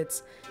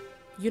benefits,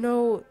 you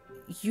know,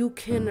 you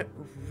can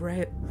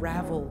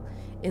revel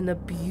in the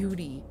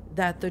beauty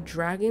that the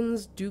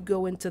dragons do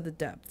go into the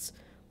depths.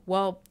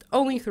 Well,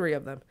 only 3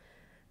 of them.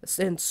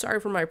 And sorry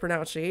for my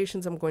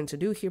pronunciations I'm going to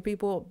do here,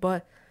 people,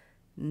 but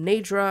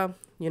Nadra,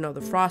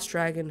 the frost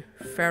dragon,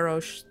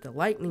 Farosh, the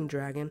lightning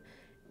dragon,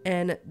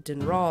 and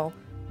Dinral,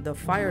 the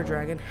fire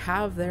dragon,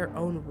 have their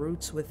own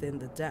roots within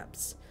the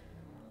depths.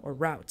 Or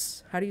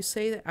routes. How do you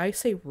say that? I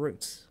say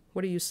roots.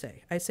 What do you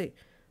say? I say,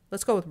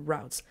 let's go with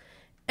routes.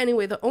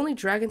 Anyway, the only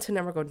dragon to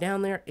never go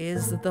down there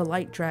is the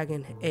light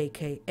dragon,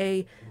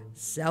 aka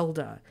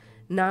Zelda.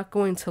 Not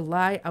going to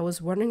lie, I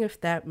was wondering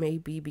if that may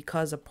be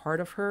because a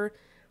part of her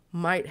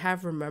might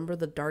have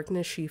remembered the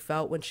darkness she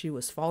felt when she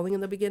was falling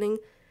in the beginning.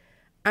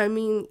 I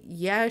mean,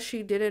 yeah,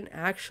 she didn't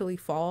actually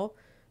fall,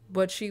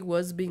 but she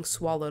was being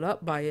swallowed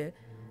up by it.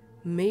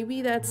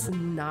 Maybe that's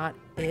not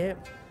it.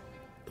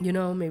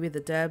 Maybe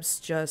the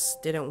devs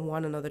just didn't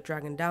want another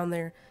dragon down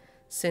there,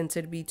 since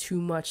it'd be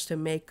too much to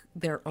make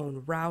their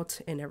own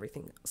route and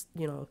everything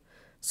else,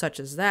 such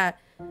as that.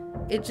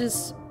 It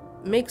just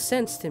makes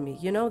sense to me,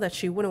 that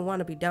she wouldn't want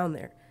to be down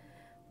there.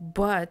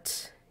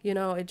 But,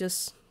 it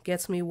just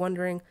gets me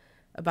wondering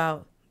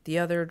about the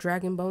other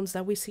dragon bones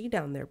that we see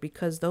down there,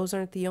 because those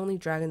aren't the only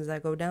dragons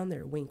that go down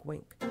there, wink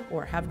wink,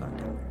 or have gone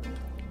down there.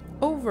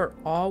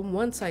 Overall,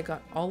 once I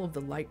got all of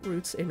the light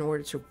roots in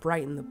order to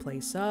brighten the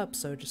place up,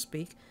 so to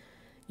speak,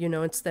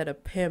 instead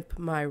of pimp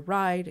my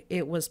ride,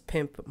 it was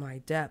pimp my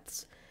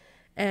depths.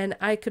 And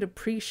I could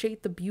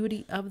appreciate the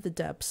beauty of the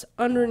depths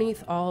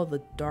underneath all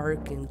the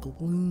dark and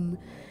gloom.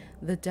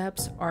 The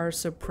depths are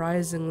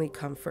surprisingly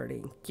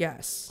comforting.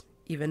 Yes,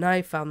 even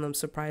I found them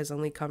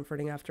surprisingly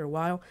comforting after a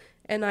while,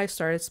 and I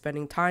started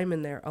spending time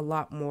in there a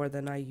lot more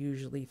than I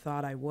usually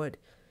thought I would.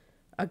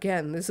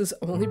 Again, this is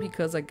only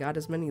because I got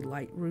as many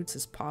light roots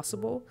as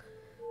possible,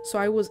 so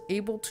I was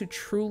able to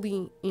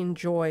truly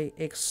enjoy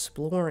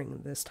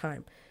exploring this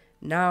time.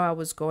 Now I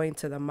was going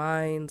to the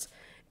mines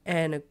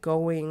and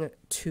going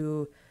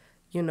to,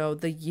 the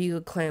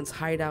Yiga clan's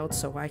hideout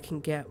so I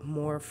can get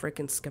more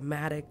freaking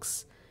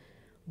schematics.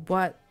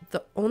 But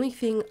the only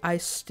thing I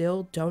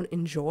still don't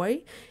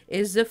enjoy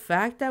is the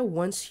fact that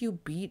once you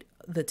beat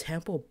the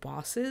temple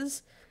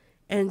bosses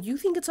and you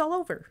think it's all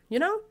over,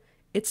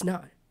 it's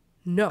not.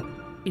 No,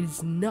 it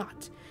is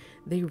not.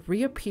 They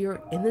reappear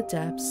in the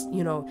depths,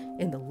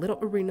 in the little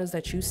arenas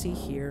that you see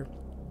here.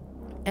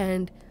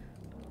 And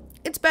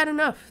it's bad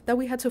enough that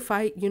we had to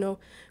fight,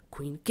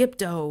 Queen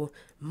Gipto,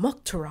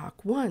 Muktarok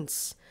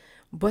once.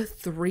 But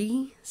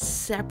 3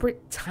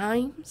 separate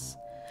times?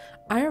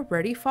 I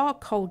already fought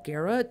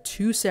Kalgera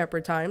 2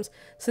 separate times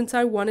since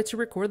I wanted to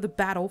record the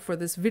battle for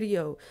this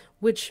video,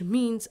 which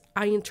means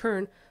I in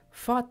turn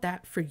fought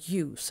that for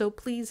you. So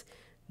please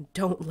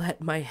don't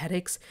let my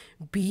headaches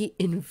be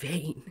in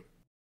vain.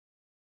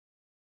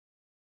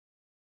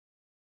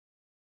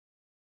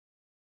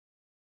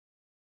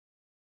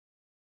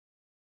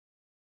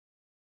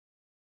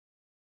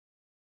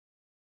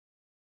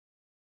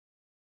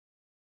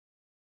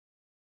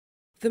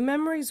 The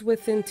memories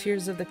within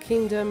Tears of the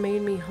Kingdom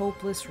made me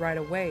hopeless right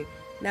away.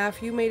 Now,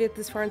 if you made it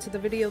this far into the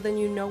video, then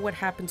you know what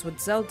happens with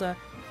Zelda,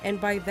 and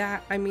by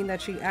that, I mean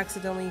that she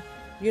accidentally,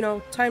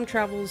 time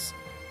travels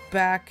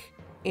back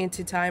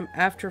into time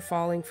after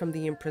falling from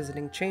the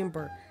imprisoning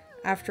chamber.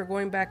 After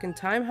going back in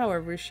time,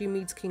 however, she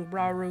meets King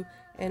Rauru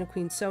and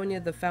Queen Sonia,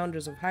 the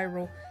founders of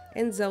Hyrule,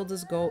 and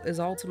Zelda's goal is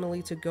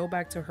ultimately to go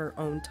back to her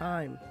own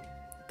time.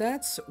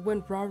 That's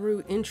when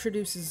Rauru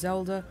introduces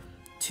Zelda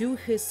to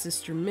his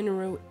sister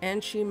Minoru,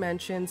 and she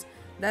mentions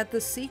that the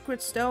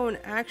secret stone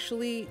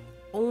actually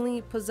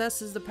only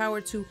possesses the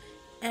power to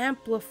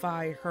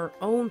amplify her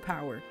own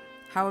power.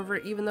 However,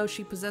 even though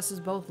she possesses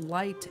both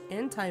light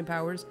and time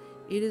powers,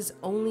 it is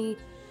only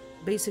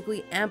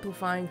basically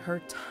amplifying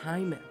her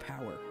time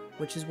power,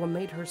 which is what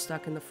made her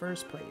stuck in the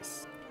first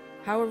place.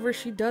 However,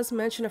 she does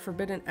mention a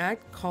forbidden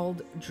act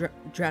called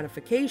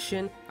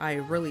dranification, I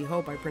really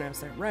hope I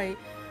pronounced that right,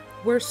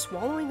 where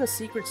swallowing a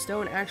secret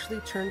stone actually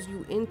turns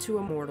you into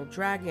a mortal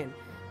dragon.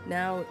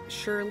 Now,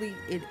 surely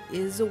it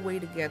is a way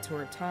to get to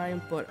her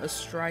time, but a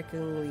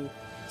strikingly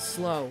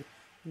slow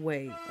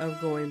way of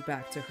going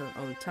back to her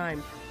own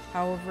time.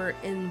 However,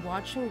 in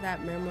watching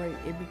that memory,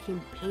 it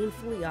became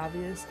painfully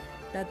obvious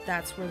that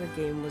that's where the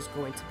game was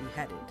going to be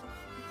headed.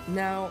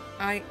 Now,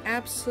 I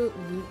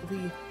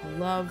absolutely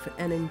love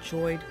and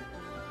enjoyed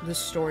the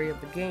story of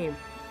the game.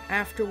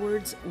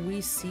 Afterwards,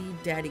 we see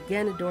Daddy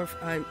Ganondorf.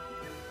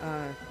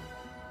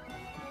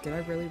 Did I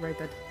really write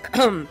that?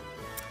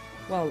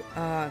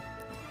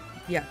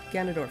 Yeah,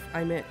 Ganondorf.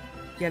 I meant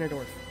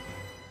Ganondorf.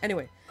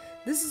 Anyway,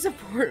 this is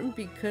important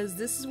because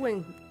this is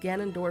when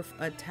Ganondorf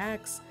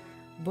attacks,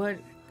 but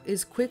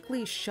is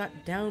quickly shut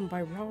down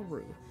by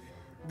Rauru.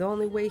 The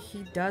only way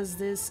he does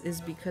this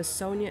is because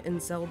Sonia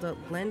and Zelda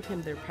lend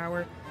him their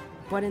power,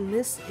 but in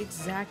this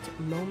exact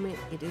moment,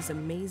 it is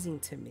amazing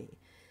to me.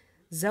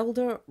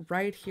 Zelda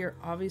right here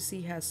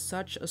obviously has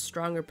such a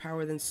stronger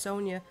power than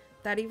Sonia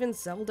that even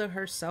Zelda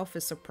herself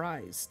is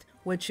surprised,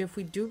 which if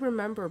we do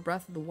remember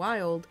Breath of the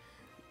Wild,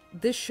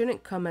 this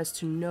shouldn't come as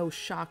to no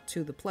shock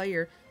to the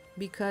player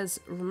Because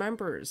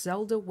remember,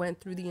 Zelda went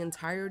through the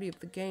entirety of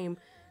the game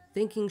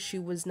thinking she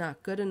was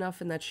not good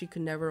enough and that she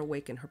could never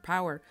awaken her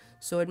power.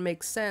 So it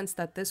makes sense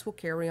that this will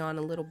carry on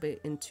a little bit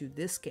into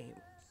this game.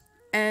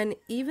 And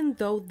even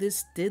though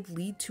this did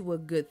lead to a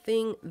good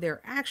thing,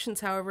 their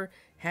actions, however,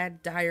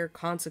 had dire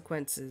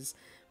consequences.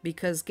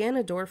 Because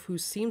Ganondorf, who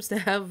seems to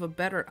have a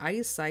better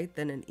eyesight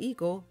than an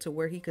eagle to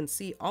where he can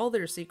see all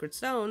their secret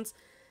stones,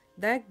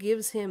 that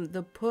gives him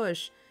the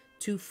push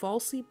to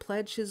falsely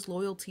pledge his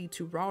loyalty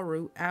to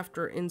Rauru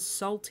after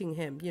insulting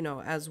him,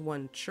 as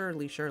one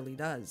surely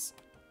does.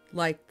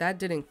 Like, that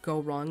didn't go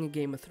wrong in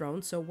Game of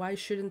Thrones, so why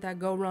shouldn't that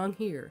go wrong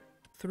here?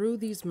 Through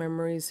these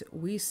memories,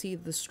 we see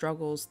the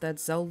struggles that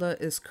Zelda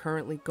is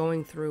currently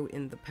going through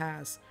in the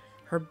past.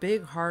 Her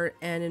big heart,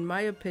 and in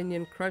my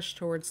opinion, crush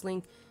towards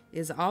Link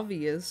is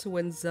obvious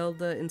when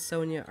Zelda and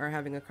Sonia are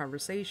having a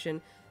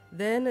conversation.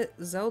 Then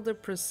Zelda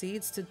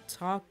proceeds to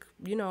talk,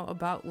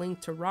 about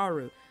Link to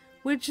Rauru,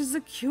 which is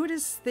the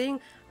cutest thing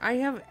I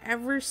have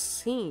ever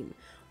seen.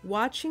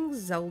 Watching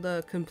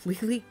Zelda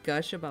completely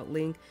gush about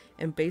Link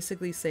and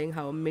basically saying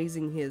how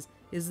amazing he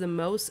is the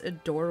most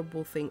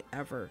adorable thing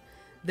ever.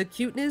 The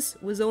cuteness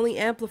was only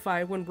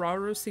amplified when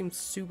Rauru seemed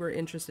super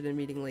interested in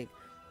meeting Link.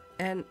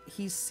 And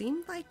he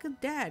seemed like a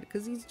dad,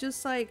 because he's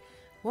just like,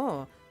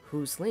 whoa,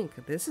 who's Link?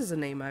 This is a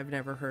name I've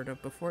never heard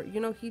of before.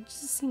 He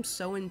just seems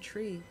so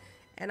intrigued.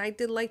 And I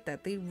did like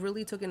that. They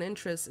really took an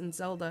interest in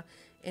Zelda,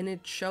 and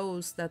it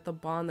shows that the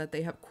bond that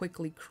they have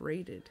quickly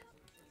created.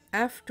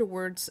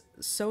 Afterwards,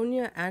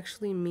 Sonia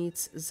actually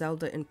meets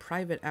Zelda in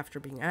private after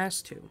being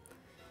asked to.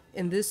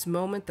 In this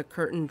moment, the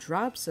curtain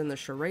drops and the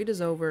charade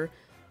is over,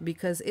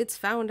 because it's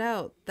found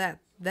out that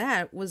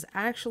that was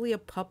actually a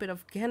puppet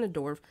of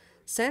Ganondorf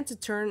sent to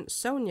turn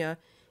Sonia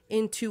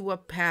into a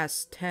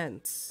past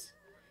tense.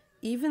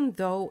 Even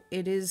though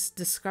it is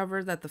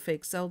discovered that the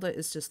fake Zelda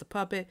is just a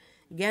puppet,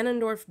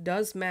 Ganondorf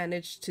does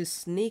manage to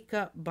sneak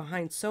up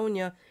behind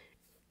Sonia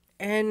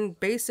and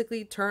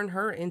basically turn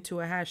her into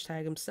a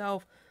hashtag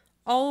himself,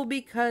 all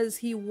because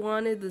he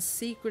wanted the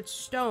secret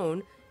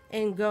stone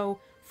and go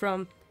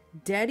from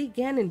Daddy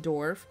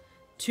Ganondorf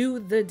to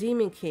the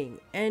Demon King,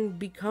 and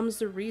becomes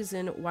the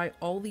reason why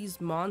all these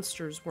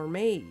monsters were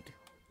made.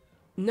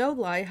 No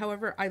lie,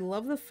 however, I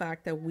love the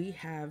fact that we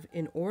have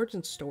an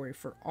origin story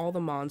for all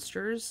the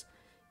monsters,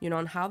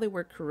 on how they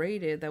were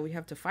created that we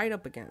have to fight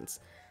up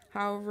against.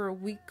 However,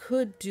 we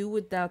could do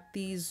without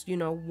these,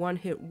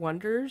 one-hit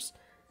wonders,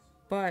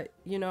 but,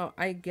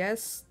 I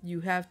guess you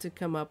have to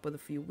come up with a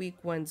few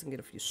weak ones and get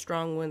a few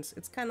strong ones.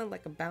 It's kind of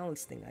like a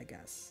balance thing, I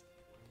guess.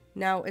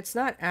 Now, it's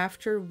not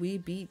after we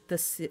beat the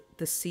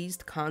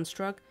seized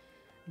construct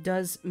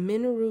does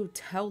Minoru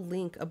tell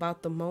Link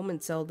about the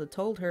moment Zelda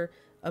told her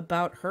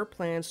about her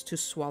plans to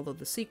swallow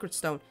the secret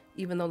stone,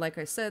 even though, like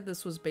I said,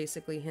 this was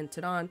basically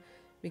hinted on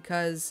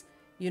because,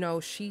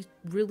 she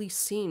really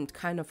seemed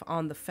kind of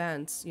on the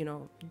fence,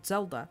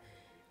 Zelda.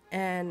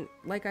 And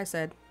like I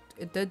said,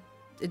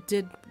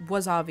 it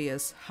was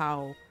obvious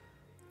how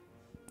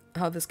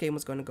this game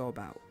was going to go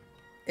about.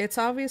 It's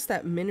obvious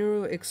that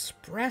Minoru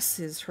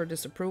expresses her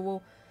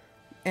disapproval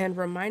and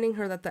reminding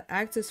her that the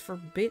act is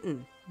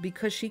forbidden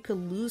because she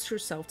could lose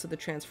herself to the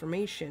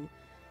transformation.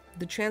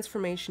 The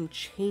transformation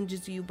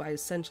changes you by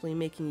essentially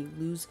making you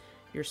lose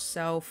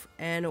yourself,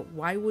 and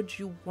why would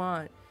you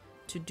want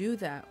to do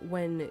that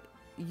when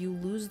you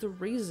lose the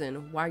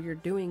reason why you're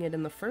doing it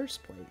in the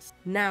first place?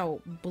 Now,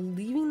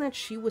 believing that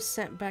she was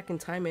sent back in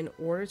time in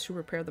order to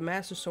repair the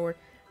Master Sword,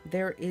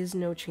 there is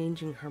no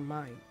changing her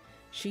mind.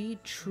 She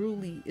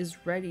truly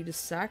is ready to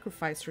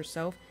sacrifice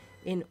herself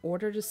in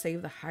order to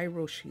save the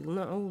Hyrule she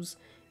knows,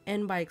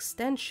 and by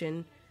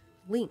extension,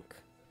 Link.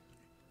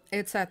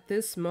 It's at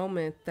this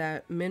moment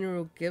that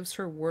Minoru gives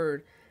her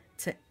word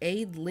to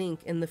aid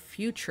Link in the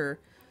future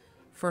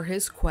for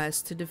his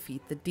quest to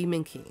defeat the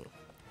Demon King.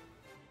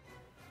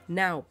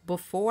 Now,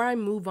 before I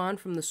move on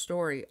from the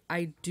story,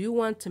 I do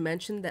want to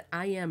mention that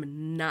I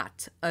am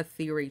not a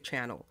theory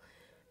channel.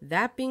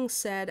 That being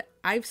said,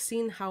 I've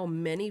seen how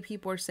many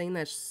people are saying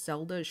that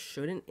Zelda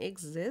shouldn't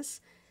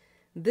exist.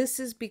 This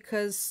is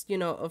because,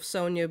 of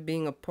Sonia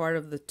being a part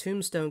of the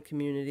Tombstone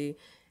community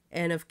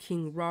and of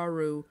King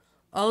Rauru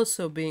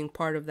also being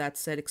part of that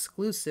said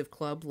exclusive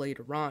club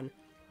later on.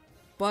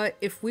 But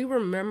if we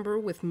remember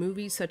with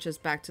movies such as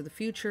Back to the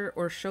Future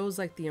or shows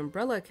like The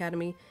Umbrella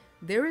Academy,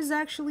 there is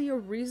actually a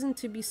reason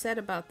to be said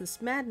about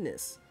this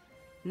madness.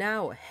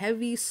 Now,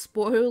 heavy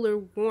spoiler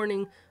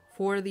warning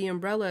for The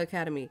Umbrella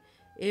Academy.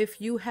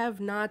 If you have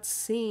not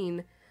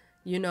seen,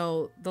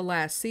 the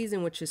last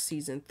season, which is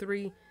season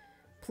 3,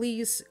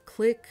 please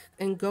click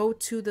and go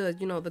to the,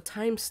 the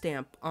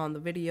timestamp on the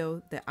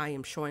video that I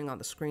am showing on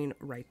the screen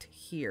right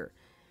here.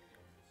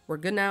 We're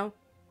good now?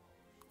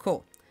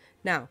 Cool.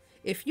 Now,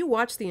 if you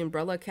watch The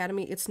Umbrella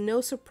Academy, it's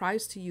no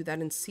surprise to you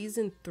that in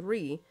season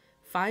 3,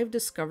 5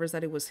 discovers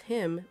that it was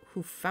him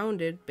who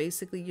founded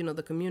basically,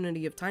 the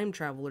community of time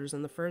travelers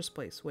in the first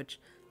place, which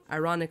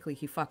ironically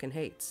he fucking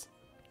hates.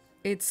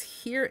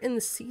 It's here in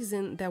the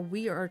season that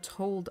we are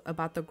told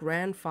about the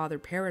grandfather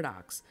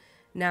paradox.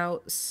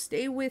 Now,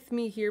 stay with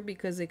me here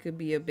because it could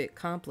be a bit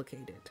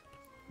complicated.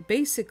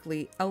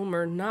 Basically,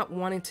 Elmer, not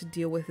wanting to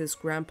deal with his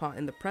grandpa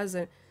in the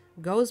present,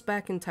 goes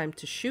back in time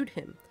to shoot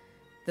him.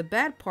 The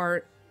bad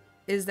part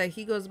is that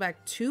he goes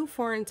back too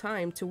far in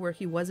time to where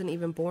he wasn't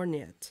even born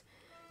yet.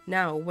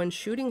 Now, when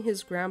shooting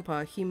his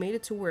grandpa, he made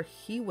it to where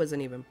he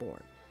wasn't even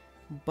born.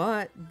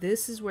 But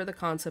this is where the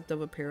concept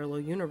of a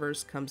parallel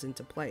universe comes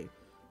into play.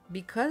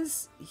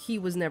 Because he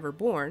was never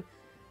born,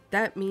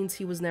 that means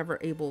he was never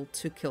able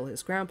to kill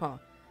his grandpa.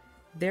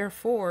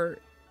 Therefore,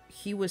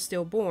 he was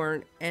still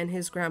born and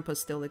his grandpa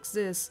still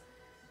exists,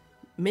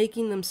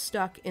 making them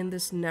stuck in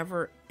this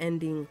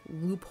never-ending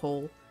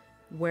loophole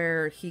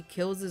where he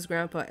kills his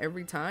grandpa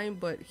every time,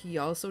 but he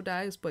also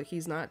dies, but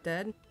he's not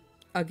dead.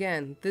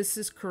 Again, this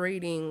is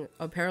creating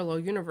a parallel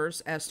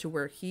universe as to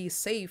where he's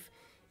safe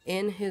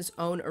in his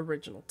own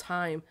original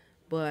time,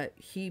 but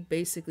he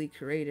basically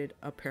created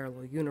a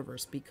parallel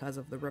universe because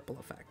of the ripple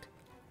effect.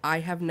 I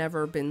have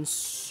never been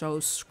so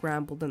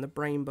scrambled in the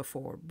brain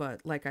before,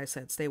 but like I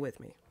said, stay with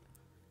me.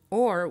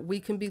 Or we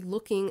can be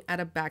looking at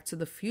a Back to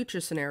the Future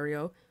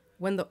scenario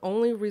when the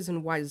only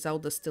reason why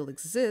Zelda still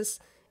exists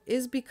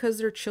is because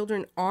their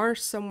children are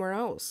somewhere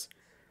else.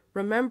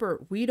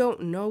 Remember, we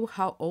don't know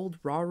how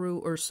old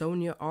Rauru or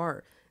Sonia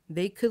are.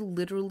 They could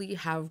literally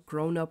have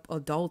grown-up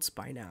adults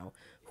by now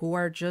who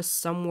are just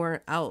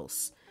somewhere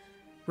else.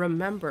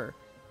 Remember,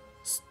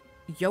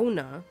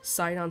 Yona,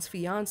 Sidon's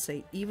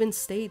fiance, even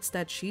states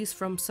that she's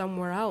from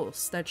somewhere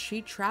else, that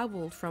she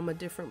traveled from a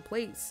different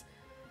place.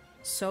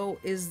 So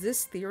is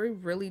this theory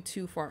really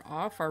too far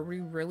off? Are we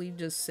really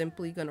just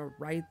simply gonna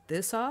write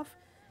this off?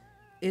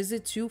 Is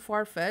it too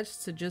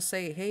far-fetched to just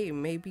say, hey,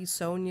 maybe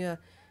Sonia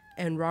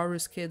and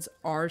Rauru's kids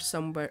are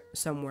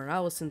somewhere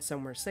else and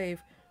somewhere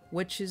safe,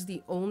 which is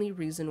the only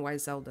reason why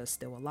Zelda is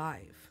still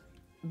alive?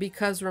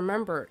 Because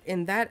remember,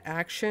 in that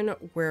action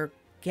where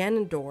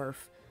Ganondorf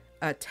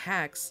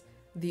attacks,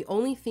 the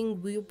only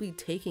thing we'll be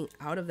taking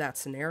out of that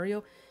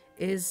scenario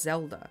is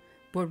Zelda.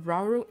 But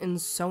Rauru and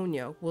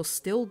Sonia will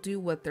still do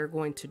what they're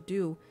going to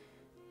do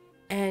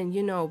and,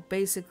 you know,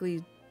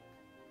 basically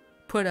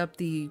put up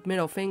the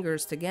middle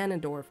fingers to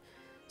Ganondorf,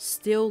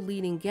 still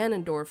leading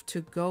Ganondorf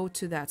to go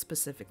to that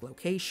specific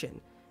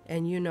location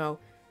and, you know,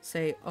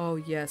 say, oh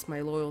yes,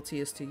 my loyalty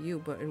is to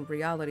you, but in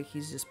reality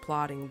he's just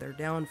plotting their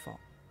downfall.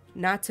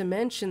 Not to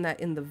mention that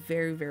in the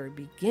very, very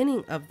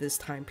beginning of this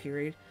time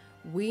period,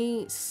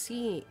 we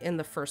see in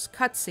the first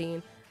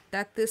cutscene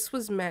that this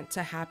was meant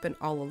to happen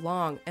all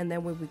along, and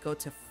then when we go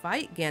to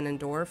fight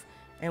Ganondorf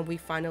and we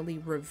finally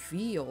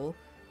reveal,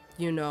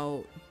 you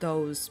know,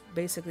 those,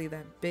 basically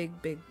that big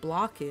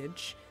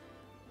blockage,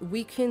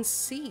 we can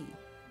see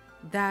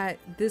that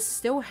this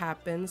still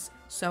happens,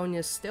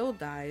 Sonia still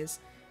dies,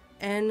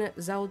 and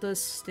Zelda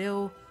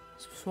still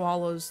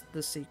swallows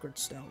the secret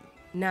stone.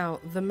 Now,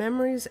 the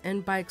memories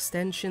and by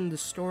extension the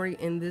story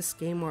in this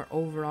game are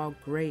overall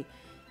great.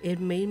 It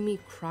made me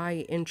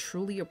cry and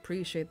truly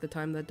appreciate the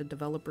time that the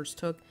developers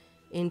took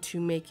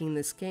into making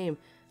this game.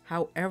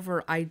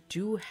 However, I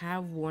do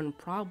have one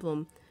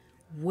problem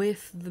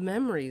with the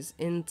memories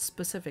in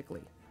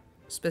specifically.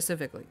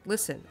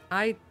 Listen,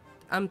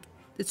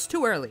 it's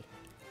too early.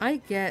 I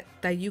get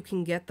that you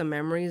can get the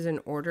memories in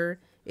order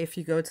if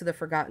you go to the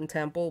Forgotten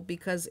Temple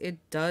because it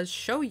does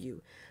show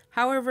you.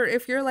 However,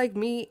 if you're like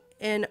me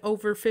and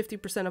over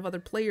 50% of other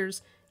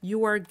players,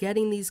 you are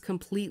getting these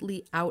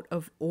completely out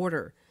of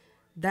order.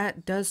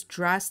 That does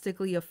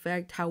drastically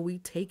affect how we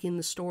take in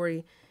the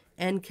story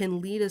and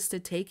can lead us to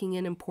taking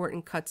in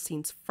important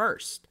cutscenes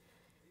first.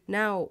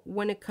 Now,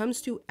 when it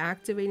comes to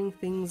activating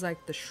things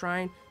like the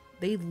shrine,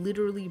 they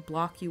literally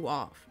block you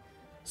off.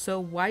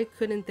 So why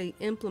couldn't they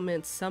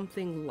implement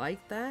something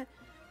like that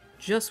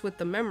just with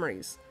the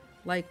memories?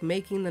 Like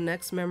making the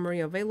next memory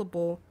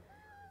available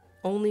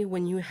only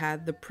when you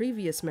had the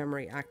previous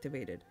memory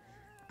activated.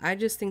 I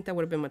just think that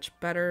would have been much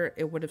better.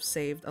 It would have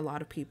saved a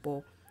lot of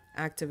people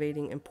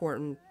activating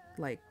important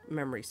like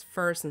memories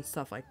first and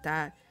stuff like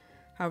that.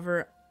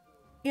 However,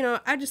 you know,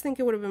 I just think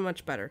it would have been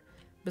much better.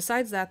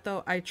 Besides that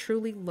though, I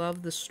truly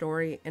love the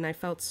story and I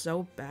felt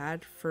so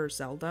bad for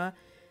Zelda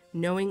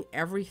knowing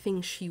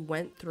everything she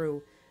went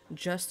through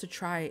just to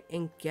try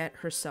and get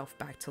herself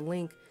back to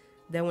Link.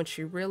 Then when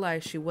she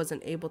realized she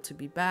wasn't able to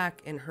be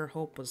back and her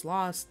hope was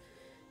lost,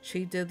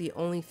 she did the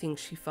only thing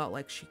she felt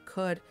like she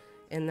could,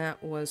 and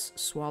that was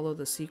swallow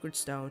the secret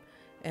stone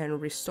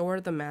and restore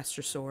the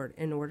Master Sword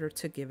in order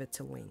to give it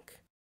to Link.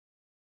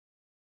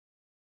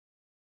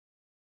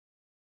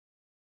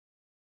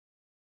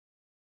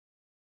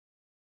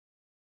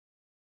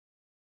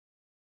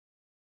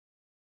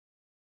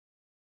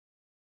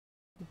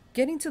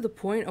 Getting to the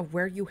point of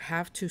where you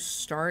have to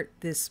start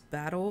this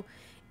battle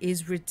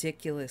is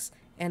ridiculous,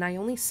 and I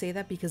only say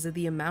that because of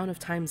the amount of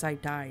times I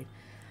died.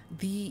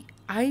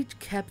 I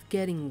kept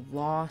getting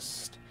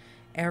lost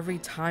every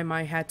time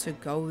I had to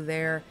go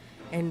there,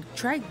 and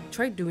try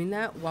doing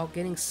that while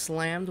getting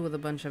slammed with a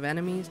bunch of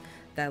enemies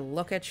that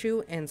look at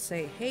you and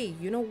say, hey,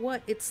 you know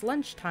what, it's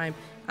lunchtime,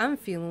 I'm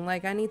feeling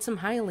like I need some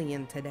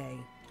Hylian today.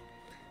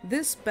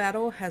 This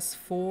battle has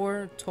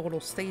 4 total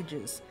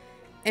stages,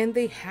 and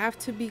they have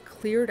to be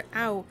cleared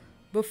out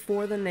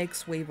before the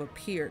next wave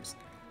appears.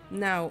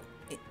 Now,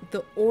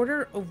 the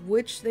order of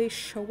which they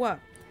show up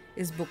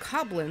is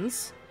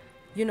bokoblins,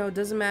 you know,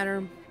 doesn't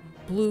matter,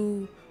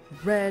 blue,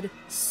 red,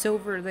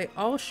 silver, they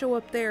all show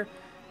up there,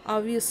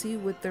 obviously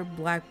with their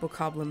black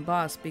bokoblin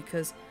boss,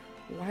 because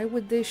why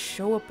would they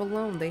show up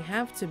alone? They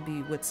have to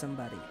be with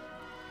somebody.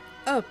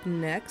 Up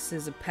next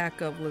is a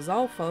pack of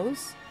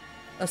Lizalfos,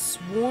 a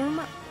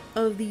swarm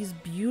of these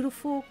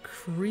beautiful,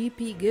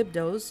 creepy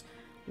Gibdos,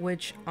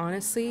 which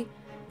honestly,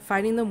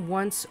 fighting them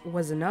once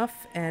was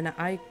enough, and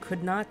I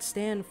could not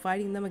stand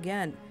fighting them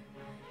again.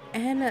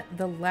 And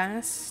the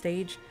last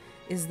stage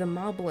is the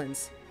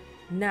Moblins.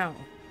 Now,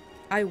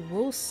 I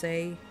will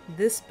say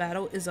this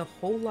battle is a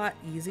whole lot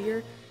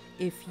easier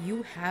if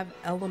you have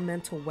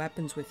elemental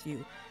weapons with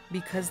you,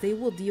 because they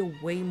will deal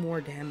way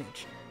more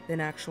damage than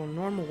actual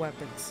normal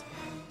weapons.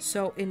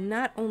 So it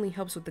not only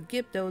helps with the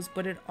Gibdos,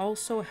 but it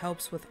also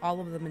helps with all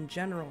of them in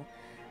general.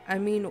 I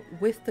mean,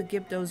 with the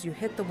Gibdos, you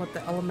hit them with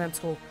the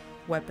elemental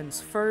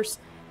weapons first,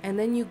 and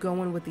then you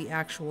go in with the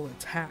actual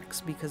attacks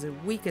because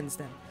it weakens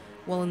them.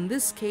 Well, in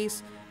this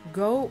case,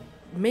 go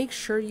make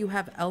sure you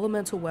have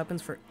elemental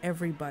weapons for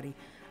everybody.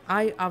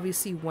 I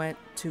obviously went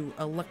to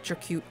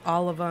electrocute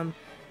all of them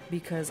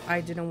because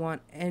I didn't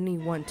want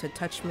anyone to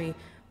touch me,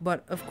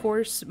 but of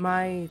course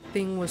my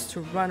thing was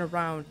to run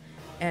around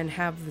and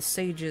have the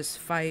sages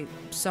fight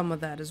some of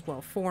that as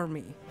well for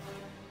me.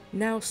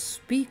 Now,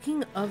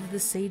 speaking of the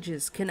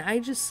sages, can I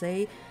just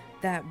say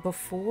that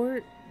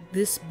before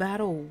this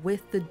battle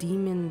with the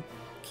Demon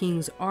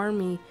King's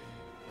army,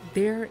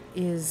 there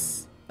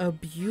is a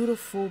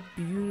beautiful,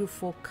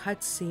 beautiful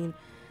cutscene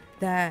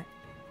that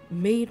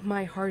made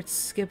my heart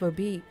skip a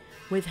beat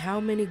with how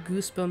many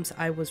goosebumps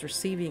I was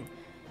receiving.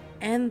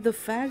 And the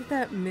fact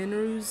that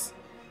Minoru's,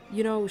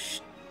 you know,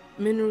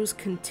 Minoru's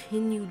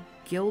continued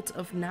guilt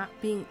of not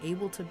being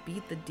able to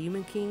beat the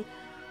Demon King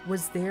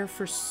was there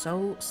for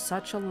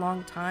such a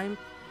long time,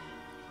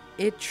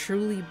 it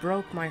truly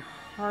broke my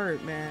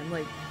heart, man.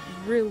 Like,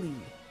 really.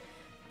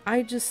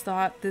 I just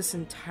thought this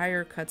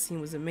entire cutscene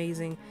was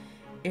amazing.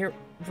 It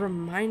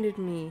reminded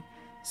me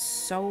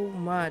so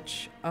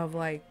much of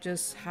like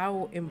just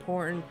how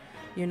important,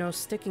 you know,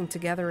 sticking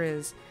together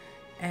is,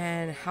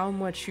 and how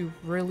much you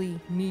really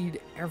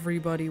need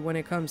everybody when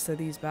it comes to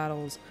these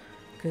battles.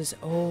 Because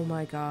oh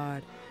my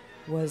god,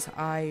 was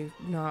I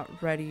not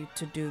ready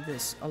to do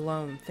this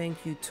alone.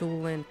 Thank you,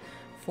 Tulin,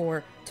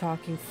 for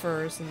talking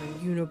first, and then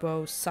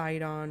Unibo,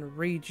 Sidon,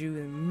 Reiju,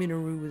 and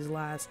Minoru was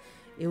last.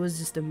 It was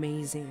just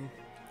amazing.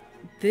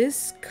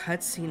 This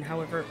cutscene,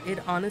 however, it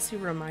honestly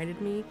reminded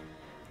me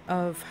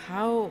of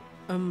how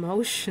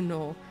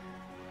emotional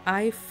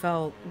I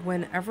felt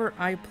whenever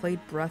I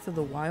played Breath of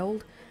the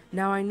Wild.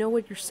 Now, I know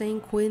what you're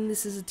saying, Quinn,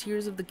 this is a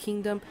Tears of the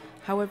Kingdom.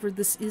 However,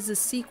 this is a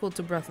sequel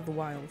to Breath of the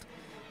Wild.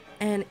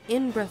 And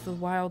in Breath of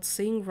the Wild,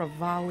 seeing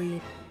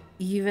Revali,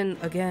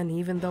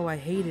 even though I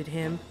hated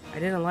him, I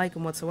didn't like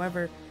him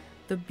whatsoever,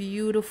 the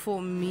beautiful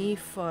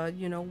Mipha,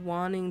 you know,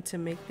 wanting to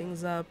make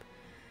things up,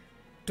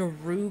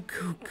 Daruk,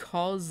 who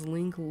calls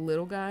Link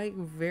little guy,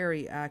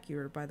 very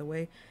accurate by the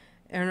way,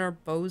 and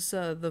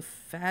Urbosa, the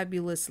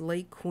fabulous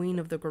late queen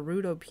of the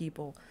Gerudo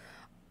people,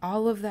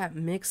 all of that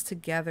mixed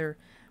together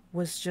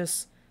was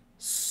just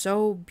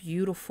so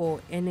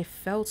beautiful, and it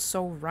felt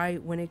so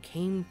right when it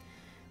came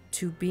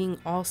to being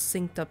all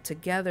synced up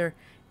together.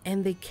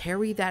 And they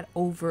carry that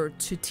over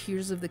to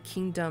Tears of the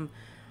Kingdom,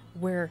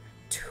 where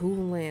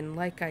Tulin,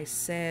 like I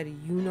said,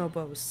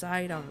 Yunobo,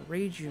 Sidon,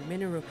 Reiju,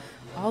 Minoru,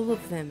 all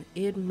of them,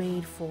 it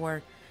made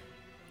for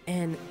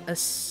an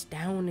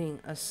astounding,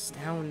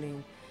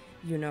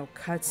 you know,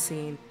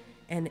 cutscene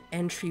and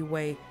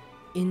entryway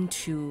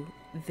into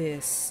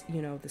this,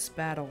 you know, this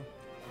battle.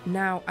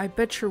 Now, I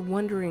bet you're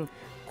wondering,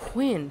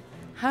 Quinn,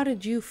 how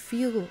did you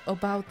feel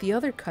about the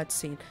other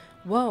cutscene?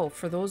 Well,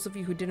 for those of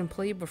you who didn't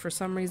play but for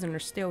some reason are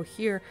still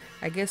here,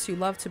 I guess you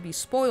love to be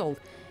spoiled.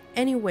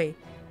 Anyway,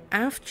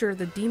 after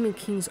the Demon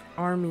King's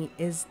army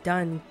is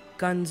done,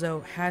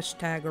 Gunzo,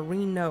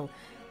 #Areno,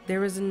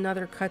 there is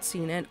another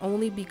cutscene, and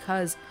only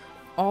because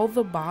all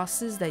the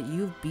bosses that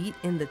you've beat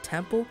in the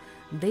temple,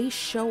 they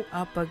show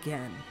up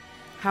again.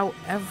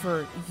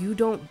 However, you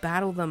don't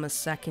battle them a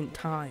second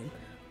time,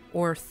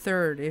 or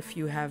third if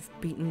you have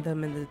beaten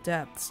them in the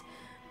depths,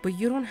 but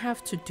you don't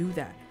have to do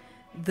that.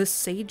 The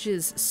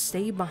sages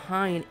stay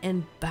behind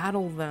and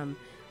battle them,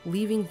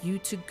 leaving you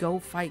to go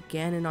fight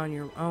Ganon on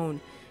your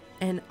own.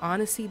 And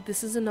honestly,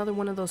 this is another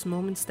one of those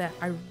moments that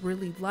I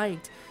really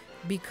liked,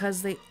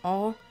 because they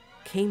all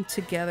came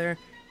together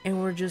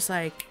and were just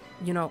like,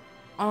 you know,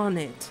 on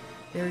it.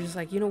 They were just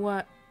like, you know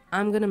what,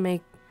 I'm gonna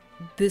make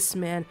this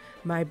man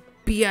my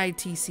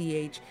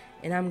bitch,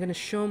 and I'm gonna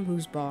show him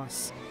who's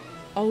boss.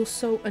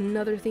 Also,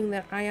 another thing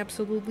that I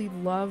absolutely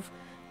love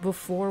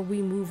before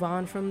we move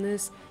on from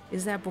this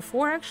is that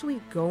before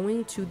actually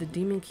going to the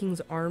Demon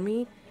King's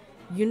army,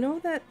 you know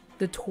that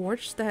the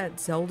torch that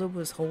Zelda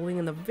was holding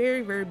in the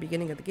very, very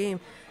beginning of the game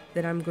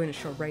that I'm going to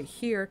show right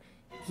here,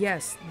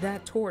 yes,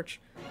 that torch.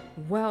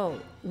 Well,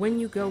 when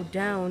you go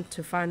down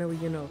to finally,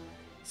 you know,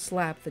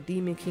 slap the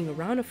Demon King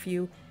around a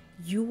few,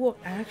 you will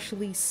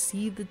actually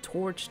see the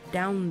torch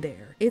down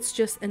there. It's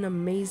just an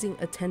amazing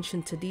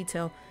attention to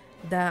detail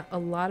that a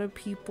lot of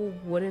people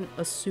wouldn't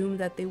assume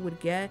that they would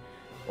get,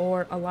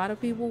 or a lot of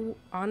people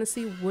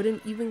honestly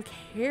wouldn't even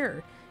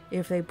care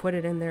if they put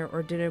it in there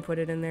or didn't put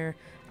it in there.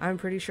 I'm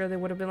pretty sure they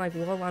would have been like,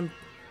 well, I'm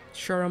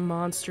sure a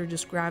monster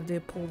just grabbed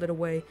it, pulled it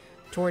away,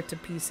 tore it to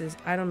pieces.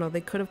 I don't know,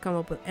 they could have come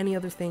up with any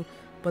other thing,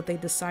 but they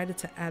decided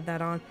to add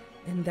that on,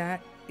 and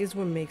that is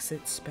what makes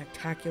it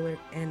spectacular,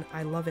 and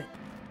I love it.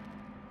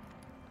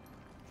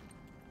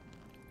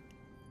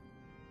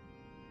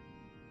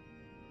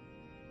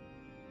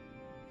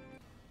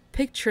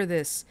 Picture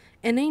this,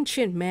 an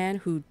ancient man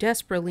who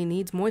desperately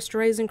needs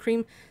moisturizing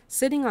cream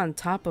sitting on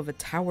top of a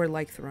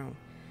tower-like throne,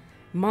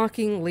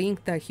 mocking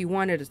Link that he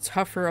wanted a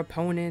tougher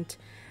opponent,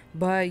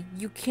 but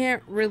you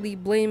can't really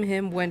blame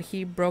him when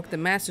he broke the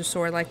Master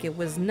Sword like it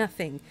was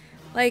nothing,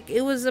 like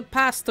it was a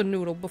pasta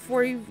noodle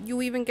before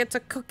you even get to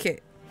cook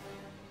it.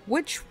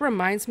 Which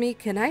reminds me,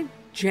 can I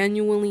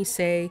genuinely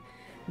say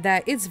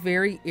that it's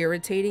very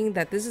irritating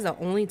that this is the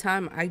only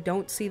time I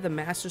don't see the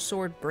Master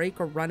Sword break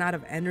or run out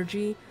of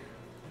energy?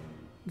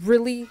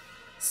 Really,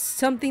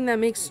 something that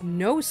makes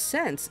no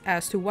sense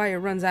as to why it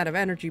runs out of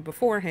energy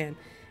beforehand,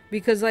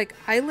 because like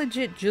I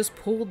legit just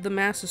pulled the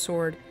Master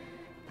Sword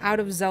out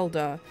of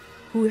Zelda,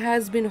 who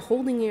has been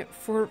holding it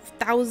for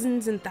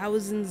thousands and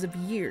thousands of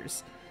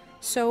years.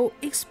 So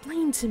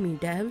explain to me,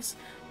 devs,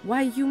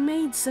 why you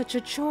made such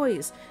a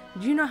choice.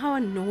 Do you know how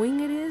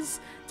annoying it is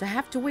to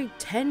have to wait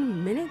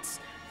 10 minutes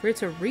for it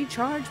to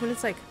recharge when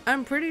it's like,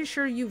 I'm pretty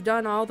sure you've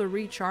done all the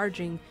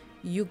recharging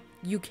you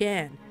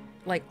can,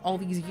 like all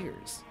these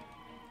years.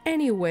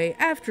 Anyway,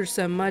 after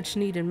some much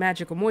needed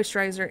magical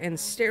moisturizer and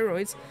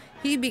steroids,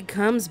 he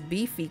becomes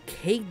beefy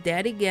Cake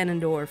Daddy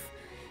Ganondorf.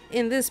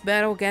 In this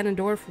battle,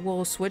 Ganondorf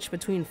will switch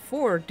between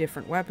 4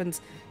 different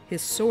weapons: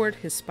 his sword,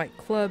 his spiked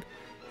club,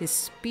 his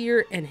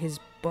spear, and his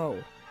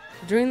bow.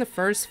 During the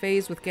first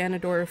phase with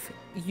Ganondorf,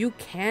 you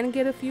can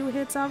get a few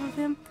hits off of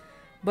him,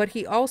 but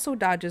he also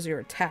dodges your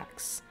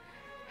attacks.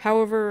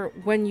 However,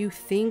 when you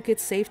think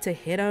it's safe to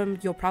hit him,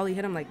 you'll probably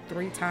hit him like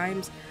 3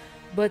 times,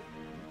 but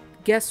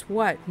guess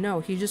what? No,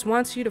 he just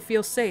wants you to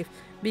feel safe,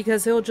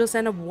 because he'll just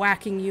end up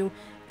whacking you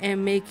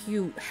and make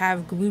you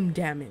have gloom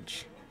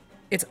damage.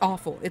 It's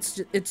awful.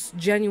 It's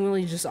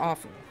genuinely just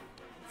awful.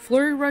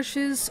 Flurry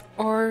rushes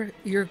are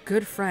your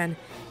good friend,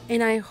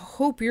 and I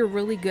hope you're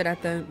really good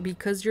at them,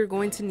 because you're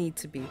going to need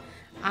to be.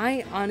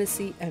 I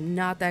honestly am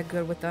not that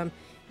good with them.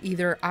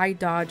 Either I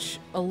dodge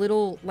a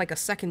little, like a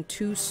second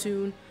too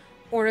soon,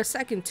 or a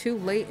second too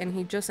late, and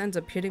he just ends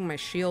up hitting my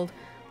shield.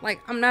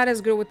 Like, I'm not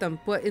as good with them,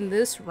 but in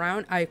this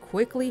round, I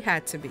quickly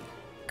had to be.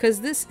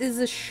 Because this is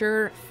a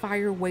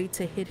surefire way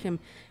to hit him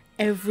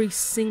every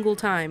single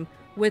time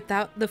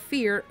without the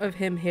fear of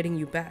him hitting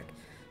you back.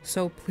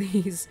 So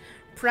please,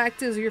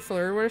 practice your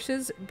flurry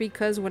rushes,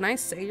 because when I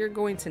say you're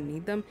going to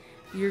need them,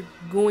 you're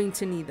going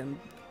to need them.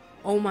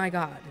 Oh my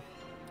god.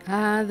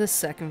 The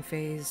second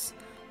phase.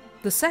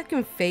 The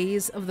second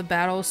phase of the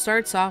battle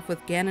starts off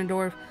with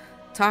Ganondorf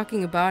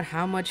talking about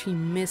how much he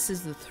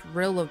misses the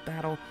thrill of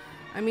battle.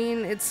 I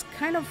mean, it's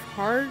kind of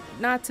hard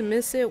not to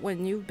miss it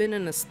when you've been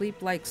in a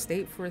sleep-like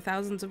state for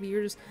thousands of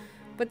years.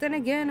 But then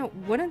again,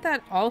 wouldn't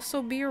that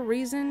also be a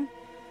reason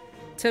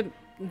to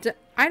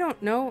I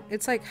don't know.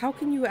 It's like, how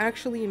can you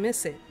actually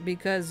miss it?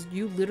 Because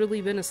you've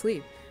literally been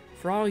asleep.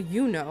 For all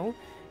you know,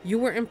 you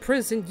were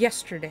imprisoned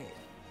yesterday.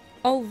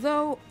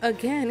 Although,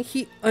 again,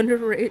 he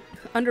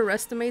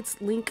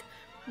underestimates Link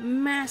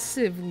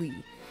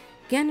massively.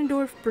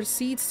 Ganondorf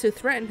proceeds to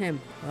threaten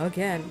him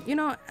again, you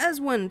know,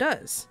 as one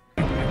does.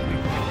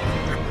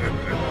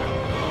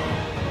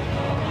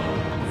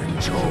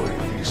 Enjoy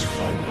these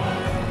final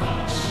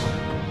moments.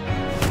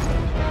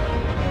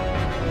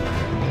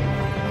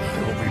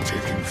 You'll be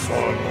taking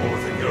far more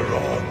than you're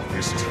on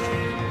this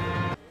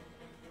time.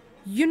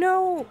 You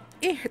know,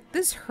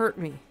 this hurt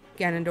me,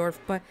 Ganondorf,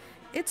 but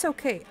it's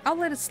okay. I'll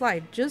let it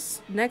slide.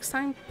 Just next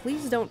time,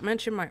 please don't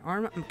mention my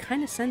arm. I'm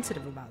kind of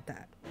sensitive about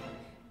that.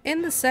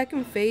 In the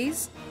second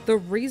phase, the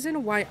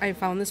reason why I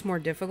found this more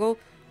difficult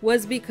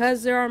was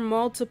because there are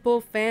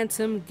multiple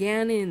Phantom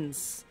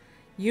Ganons.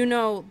 You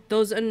know,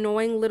 those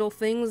annoying little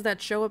things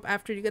that show up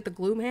after you get the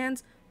Gloom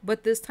Hands,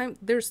 but this time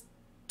there's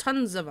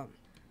tons of them.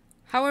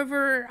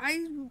 However,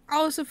 I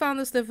also found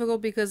this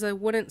difficult because I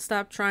wouldn't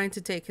stop trying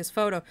to take his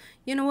photo.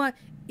 You know what?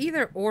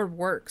 Either or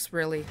works,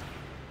 really.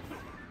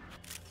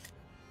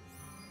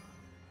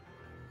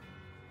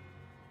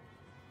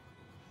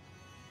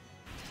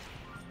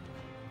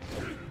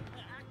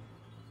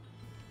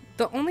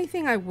 The only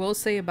thing I will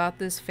say about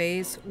this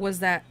phase was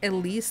that at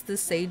least the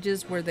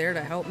sages were there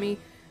to help me.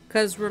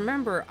 Because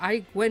remember,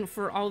 I went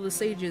for all the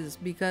sages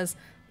because,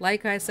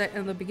 like I said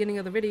in the beginning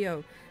of the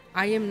video,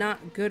 I am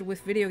not good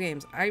with video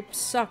games. I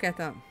suck at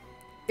them.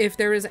 If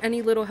there is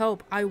any little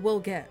help, I will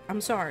get.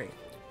 I'm sorry.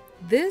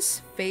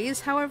 This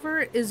phase,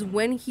 however, is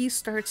when he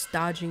starts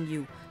dodging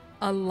you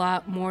a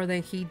lot more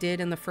than he did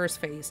in the first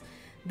phase.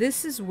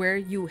 This is where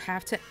you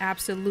have to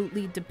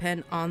absolutely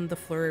depend on the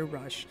flurry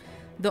rush.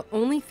 The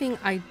only thing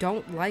I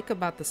don't like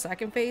about the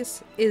second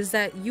phase is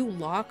that you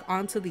lock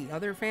onto the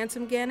other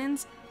Phantom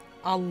Ganons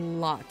a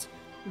lot,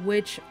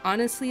 which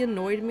honestly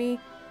annoyed me.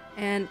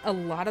 And a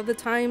lot of the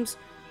times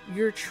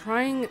you're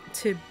trying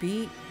to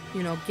beat,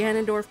 you know,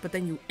 Ganondorf, but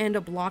then you end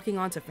up locking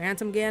onto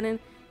Phantom Ganon.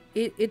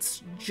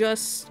 It's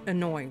just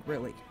annoying,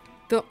 really.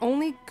 The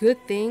only good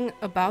thing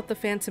about the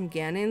Phantom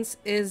Ganons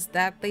is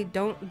that they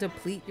don't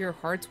deplete your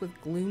hearts with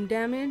gloom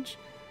damage.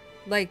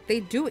 Like, they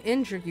do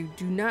injure you,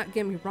 do not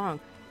get me wrong,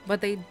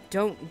 but they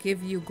don't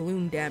give you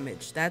gloom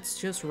damage. That's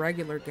just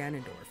regular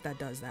Ganondorf that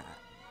does that.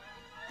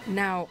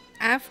 Now,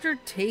 after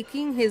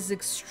taking his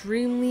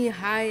extremely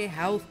high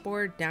health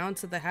bar down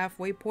to the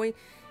halfway point,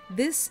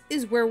 this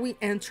is where we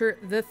enter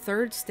the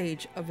third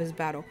stage of his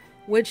battle,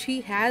 which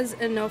he has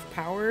enough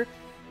power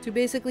to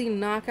basically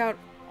knock out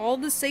all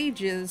the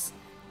sages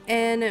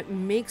and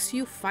makes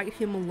you fight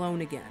him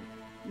alone again.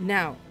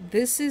 Now,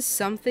 this is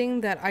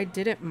something that I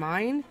didn't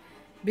mind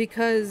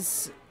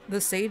because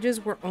the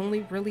sages were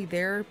only really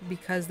there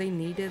because they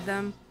needed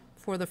them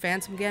for the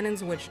Phantom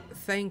Ganons, which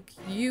thank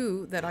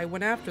you that I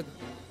went after them.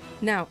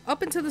 Now,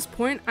 up until this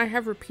point, I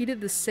have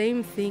repeated the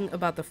same thing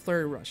about the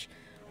Flurry Rush,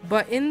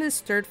 but in this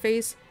third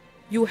phase,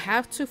 you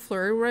have to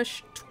Flurry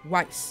Rush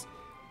twice.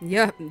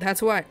 Yeah,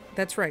 that's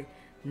right.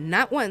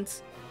 Not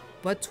once,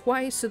 but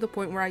twice, to the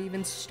point where I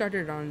even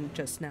started on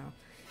just now.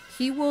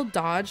 He will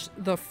dodge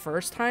the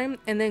first time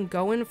and then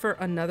go in for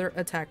another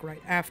attack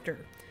right after.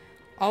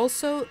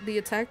 Also, the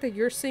attack that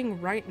you're seeing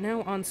right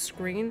now on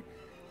screen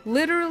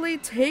literally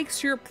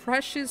takes your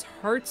precious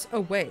hearts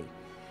away.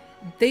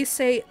 They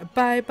say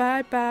bye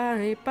bye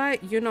bye bye,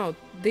 you know,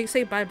 they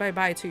say bye bye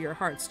bye to your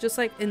hearts, just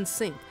like in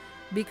sync,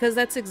 because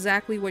that's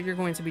exactly what you're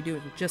going to be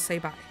doing. Just say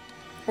bye.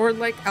 Or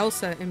like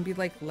Elsa and be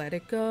like, let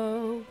it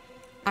go.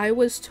 I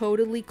was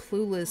totally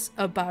clueless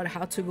about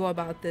how to go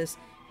about this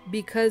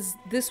because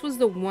this was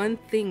the one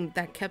thing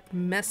that kept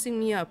messing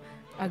me up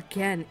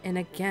again and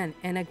again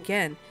and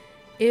again.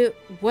 It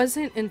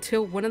wasn't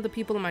until one of the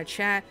people in my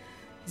chat,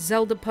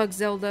 Zelda Pug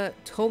Zelda,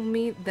 told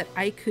me that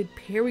I could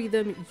parry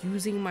them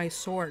using my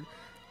sword.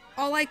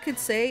 All I could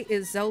say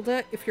is,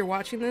 Zelda, if you're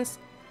watching this,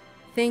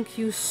 thank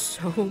you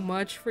so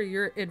much for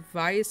your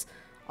advice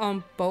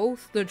on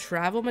both the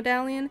travel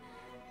medallion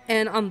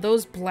and on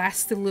those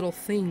blasted little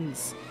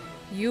things.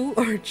 You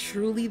are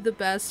truly the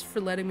best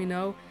for letting me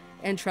know,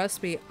 and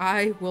trust me,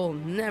 I will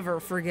never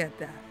forget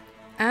that.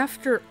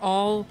 After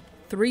all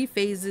 3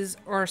 phases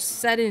are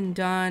said and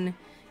done,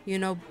 you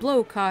know,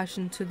 blow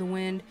caution to the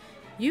wind,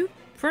 you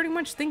pretty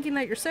much thinking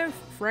that yourself,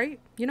 right?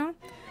 You know?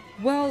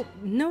 Well,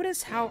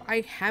 notice how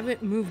I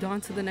haven't moved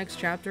on to the next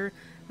chapter,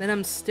 that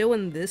I'm still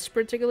in this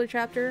particular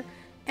chapter,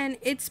 and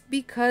it's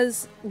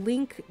because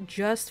Link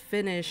just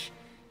finished,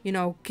 you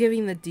know,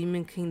 giving the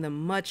Demon King the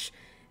much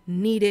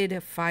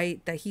needed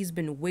fight that he's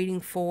been waiting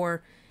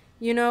for,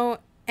 you know,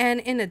 and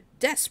in a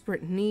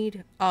desperate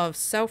need of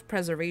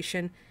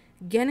self-preservation,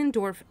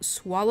 Ganondorf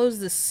swallows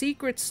the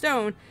secret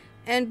stone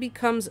and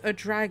becomes a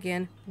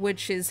dragon,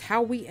 which is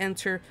how we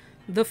enter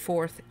the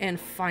 4th and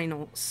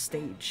final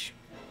stage.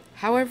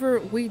 However,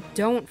 we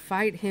don't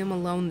fight him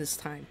alone this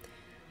time.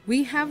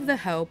 We have the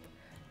help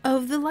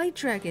of the Light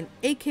Dragon,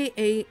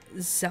 aka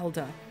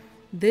Zelda.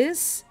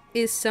 This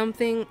is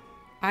something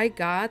I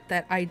got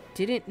that I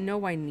didn't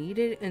know I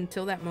needed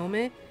until that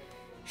moment.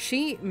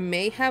 She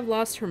may have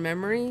lost her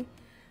memory,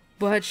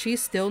 but she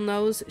still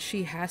knows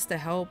she has to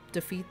help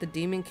defeat the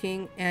Demon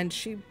King, and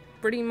she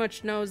pretty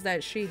much knows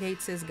that she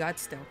hates his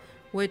guts still,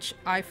 which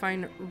I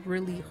find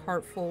really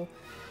heartful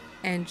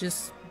and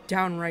just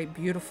downright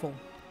beautiful.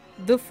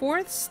 The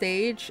 4th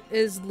stage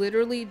is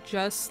literally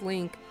just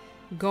Link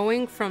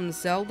going from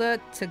Zelda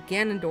to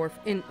Ganondorf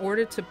in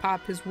order to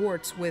pop his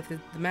warts with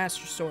the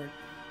Master Sword.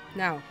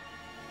 Now,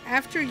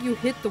 after you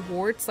hit the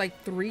warts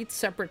like 3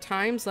 separate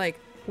times, like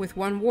with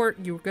one wart,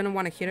 you're going to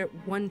want to hit it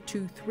 1,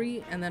 2,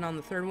 3, and then on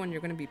the 3rd one,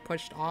 you're going to be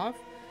pushed off.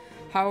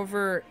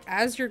 However,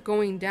 as you're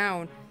going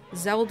down,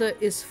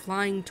 Zelda is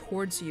flying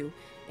towards you,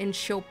 and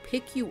she'll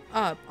pick you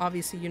up.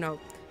 Obviously, you know,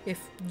 if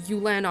you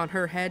land on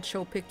her head,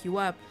 she'll pick you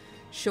up.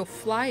 She'll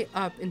fly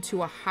up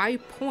into a high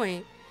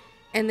point,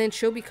 and then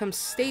she'll become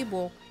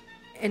stable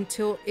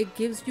until it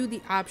gives you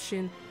the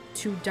option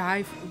to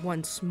dive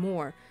once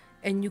more.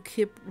 And you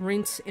keep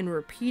rinse and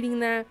repeating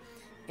that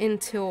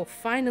until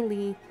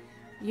finally,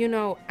 you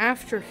know,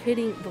 after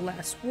hitting the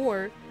last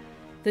wart,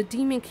 the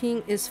Demon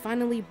King is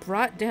finally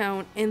brought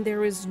down, and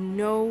there is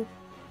no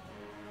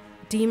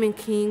Demon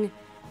King,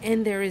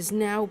 and there is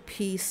now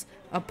peace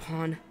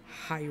upon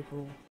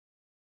Hyrule.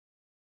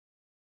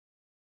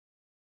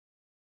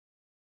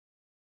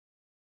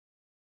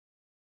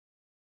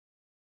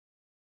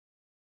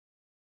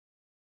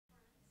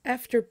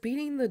 After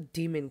beating the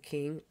Demon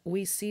King,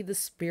 we see the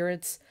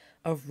spirits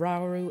of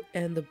Rauru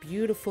and the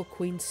beautiful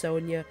Queen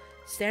Sonia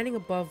standing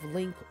above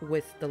Link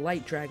with the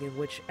Light Dragon,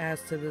 which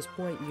as to this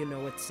point, you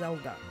know it's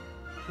Zelda.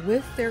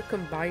 With their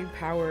combined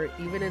power,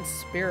 even in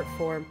spirit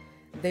form,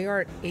 they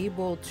are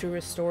able to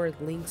restore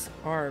Link's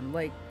arm.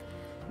 Like,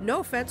 no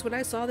offense, when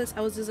I saw this,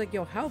 I was just like,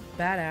 yo, how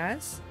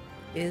badass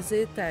is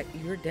it that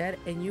you're dead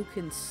and you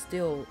can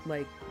still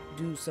like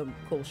do some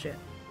cool shit.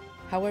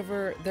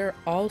 However, they're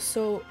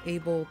also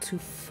able to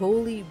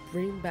fully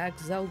bring back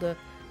Zelda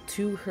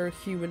to her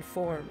human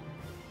form.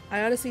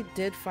 I honestly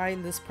did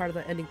find this part of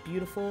the ending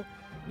beautiful.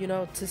 You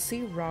know, to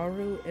see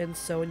Rauru and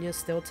Sonia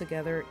still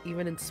together,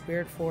 even in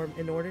spirit form,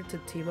 in order to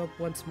team up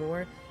once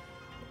more,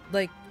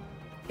 like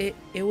it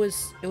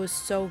was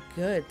so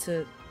good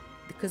to,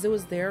 because it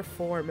was their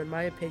form, in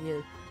my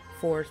opinion,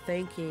 for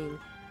thanking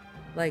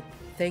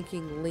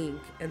Link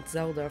and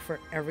Zelda for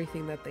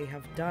everything that they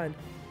have done.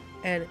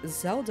 And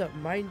Zelda,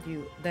 mind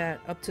you, that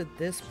up to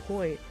this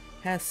point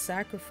has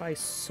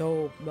sacrificed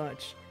so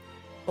much,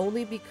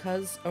 only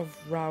because of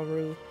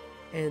Rauru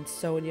and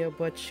Sonia,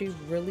 but she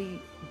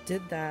really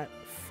did that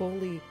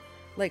fully.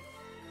 Like,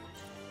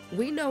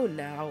 we know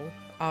now,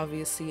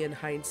 obviously in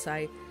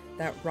hindsight,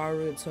 that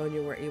Rauru and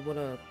Sonia were able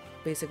to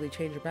basically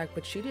change her back,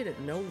 but she didn't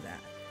know that.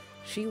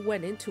 She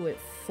went into it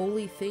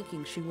fully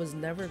thinking she was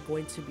never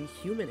going to be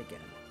human again.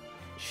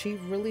 She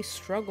really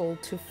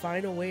struggled to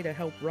find a way to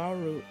help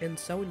Rauru and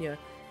Sonia,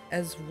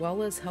 as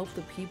well as help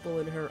the people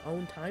in her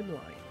own timeline.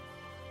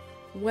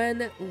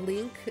 When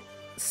Link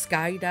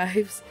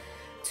skydives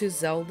to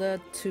Zelda,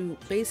 to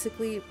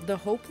basically, the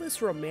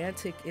hopeless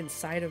romantic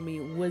inside of me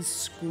was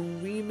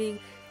screaming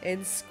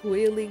and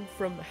squealing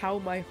from how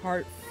my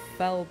heart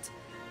felt.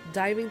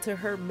 Diving to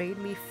her made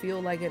me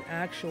feel like an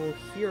actual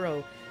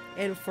hero.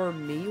 And for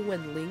me,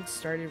 when Link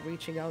started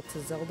reaching out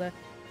to Zelda,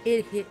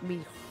 it hit me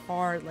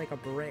hard like a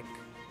brick.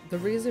 The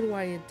reason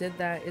why it did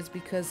that is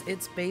because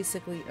it's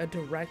basically a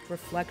direct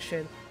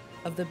reflection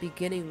of the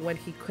beginning when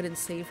he couldn't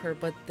save her,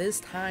 but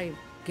this time,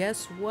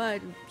 guess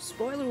what?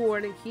 Spoiler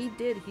warning, he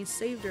did. He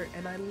saved her,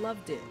 and I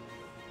loved it.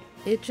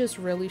 It just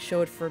really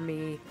showed for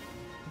me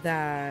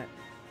that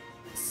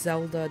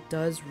Zelda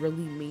does really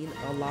mean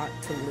a lot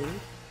to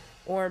Link.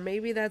 Or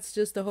maybe that's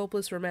just the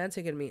hopeless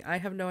romantic in me. I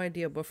have no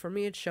idea, but for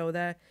me it showed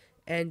that,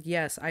 and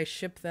yes, I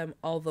ship them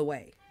all the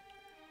way.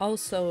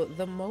 Also,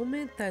 the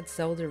moment that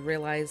Zelda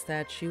realized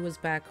that she was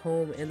back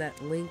home and that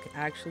Link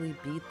actually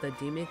beat the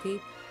Demon King,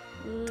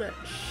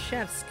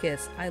 chef's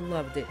kiss, I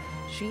loved it.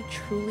 She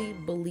truly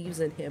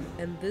believes in him,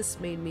 and this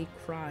made me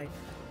cry.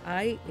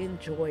 I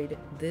enjoyed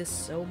this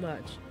so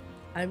much.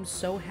 I'm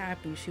so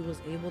happy she was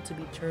able to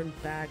be turned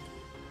back.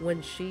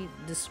 When she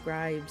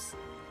describes,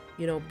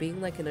 you know, being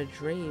like in a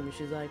dream,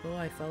 she's like, oh,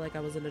 I felt like I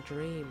was in a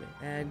dream,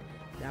 and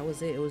that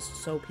was it. It was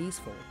so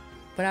peaceful.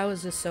 But I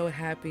was just so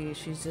happy.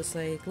 She's just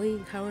like,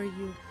 Link, how are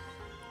you?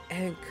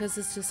 And because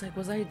it's just like,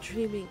 was I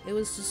dreaming? It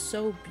was just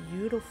so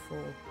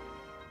beautiful.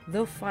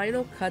 The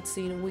final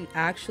cutscene we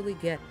actually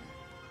get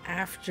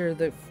after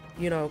the,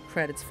 you know,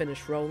 credits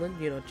finish rolling,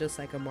 you know, just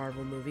like a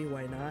Marvel movie,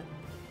 why not?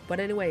 But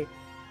anyway,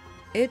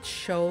 it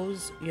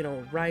shows, you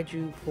know,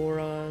 Raiju,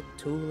 Korra,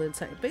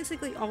 Tulin,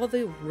 basically all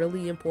the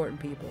really important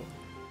people.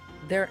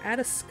 They're at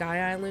a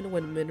sky island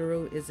when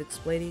Minoru is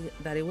explaining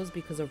that it was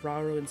because of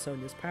Rauru and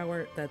Sonia's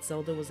power that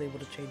Zelda was able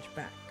to change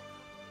back.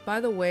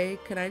 By the way,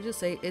 can I just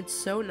say, it's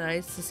so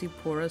nice to see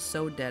Korra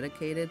so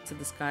dedicated to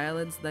the Sky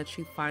Islands that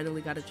she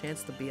finally got a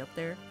chance to be up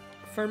there.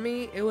 For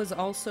me, it was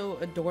also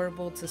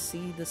adorable to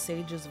see the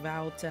sages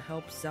vow to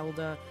help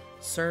Zelda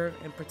serve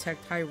and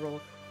protect Hyrule.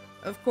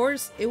 Of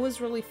course, it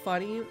was really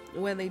funny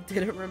when they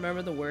didn't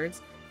remember the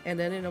words and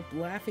ended up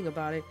laughing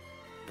about it.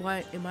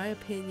 But in my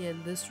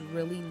opinion, this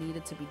really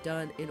needed to be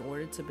done in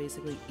order to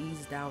basically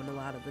ease down a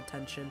lot of the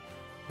tension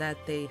that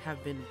they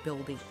have been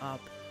building up,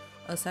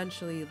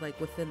 essentially like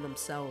within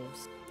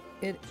themselves.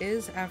 It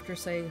is after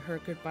saying her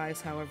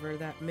goodbyes, however,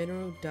 that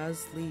Minoru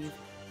does leave,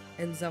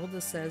 and Zelda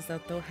says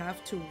that they'll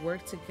have to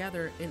work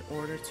together in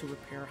order to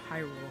repair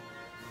Hyrule.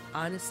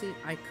 Honestly,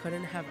 I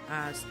couldn't have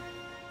asked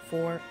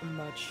for a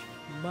much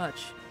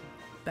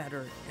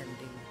better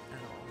ending at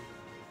all.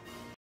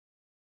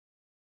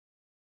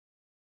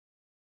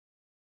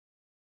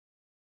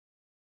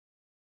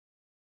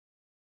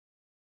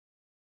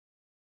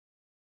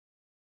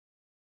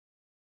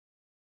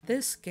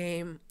 This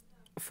game,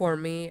 for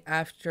me,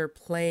 after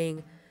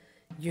playing,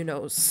 you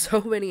know,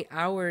 so many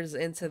hours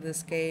into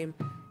this game,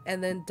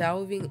 and then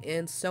delving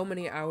in so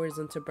many hours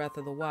into Breath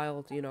of the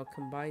Wild, you know,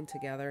 combined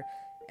together,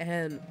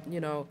 and, you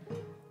know,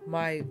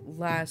 my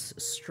last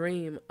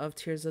stream of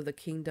Tears of the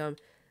Kingdom,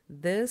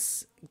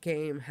 this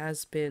game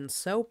has been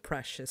so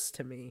precious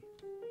to me.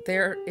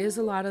 There is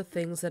a lot of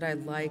things that I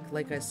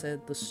like I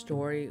said, the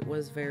story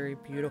was very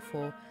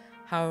beautiful.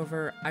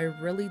 However, I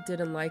really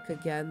didn't like,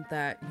 again,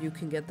 that you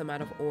can get them out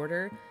of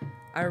order.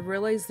 I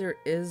realized there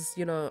is,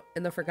 you know,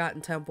 in the Forgotten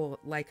Temple,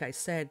 like I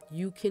said,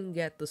 you can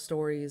get the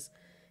stories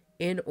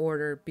in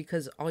order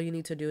because all you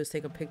need to do is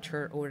take a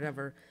picture or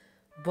whatever.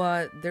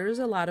 But there's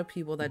a lot of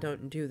people that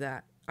don't do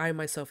that, I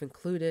myself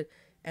included,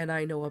 and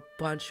I know a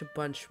bunch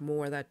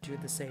more that do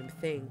the same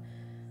thing.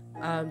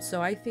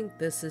 So I think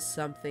this is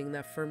something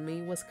that for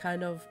me was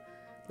kind of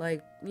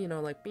like, you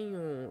know, like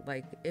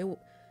it.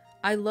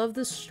 I love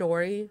the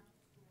story,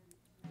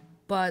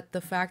 but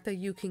the fact that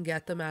you can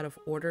get them out of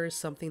order is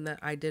something that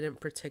I didn't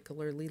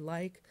particularly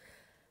like.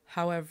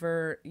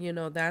 However, you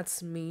know,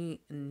 that's me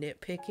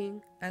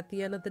nitpicking at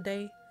the end of the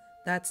day.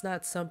 That's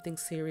not something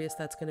serious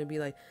that's gonna be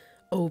like,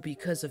 oh,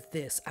 because of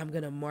this, I'm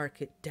gonna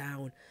mark it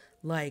down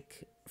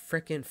like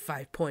freaking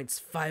 5 points,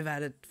 5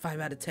 out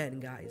of 10,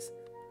 guys.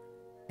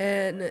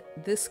 And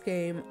this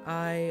game,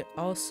 I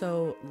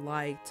also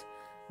liked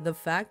the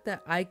fact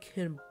that I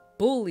can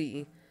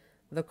bully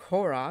the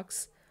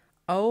Koroks.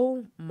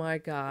 Oh my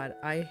god,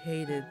 I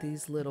hated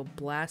these little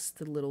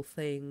blasted little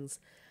things.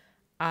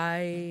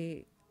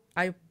 I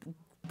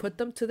put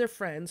them to their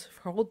friends.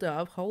 Hold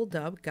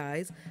up,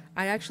 guys.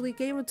 I actually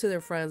gave them to their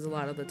friends a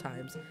lot of the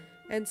times.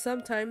 And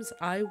sometimes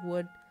I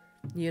would,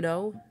 you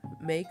know,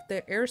 make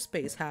the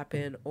airspace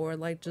happen or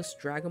like just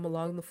drag them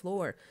along the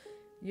floor.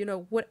 You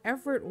know,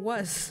 whatever it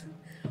was.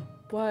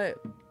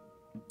 But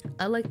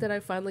I like that I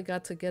finally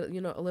got to get,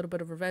 you know, a little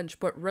bit of revenge.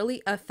 But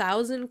really,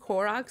 1,000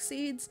 Korok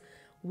seeds?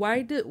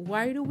 Why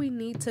do we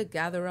need to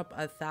gather up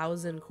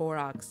 1,000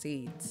 Korok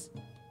seeds?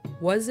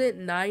 Was it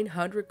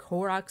 900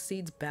 Korok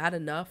seeds bad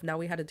enough? Now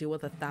we had to deal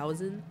with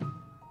 1,000?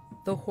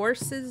 The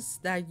horses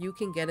that you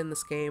can get in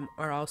this game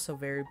are also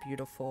very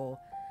beautiful.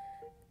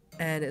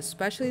 And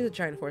especially the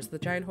giant horse. The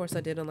giant horse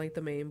I didn't like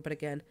the main, but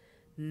again,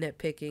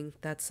 nitpicking,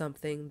 that's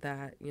something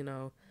that, you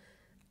know,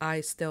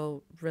 I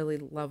still really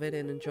love it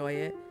and enjoy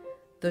it.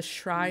 The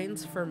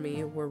shrines for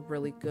me were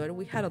really good.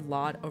 We had a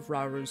lot of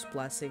Raru's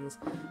blessings,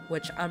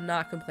 which I'm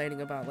not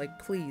complaining about. Like,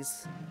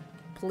 please,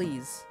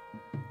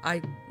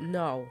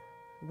 no,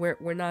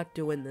 we're not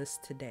doing this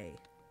today.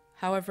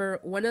 However,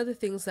 one of the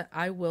things that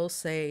I will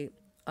say,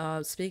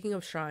 speaking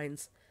of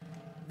shrines,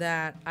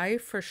 that I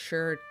for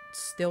sure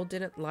still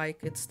didn't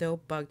like, it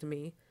still bugged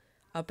me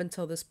up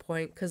until this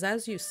point, because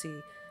as you see,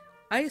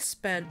 I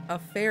spent a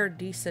fair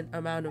decent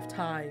amount of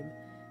time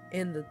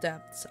in the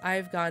depths.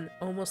 I've gone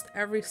almost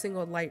every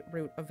single light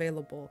route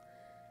available,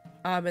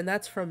 and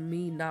that's from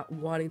me not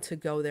wanting to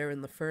go there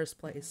in the first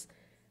place.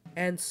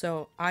 And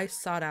so I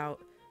sought out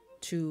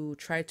to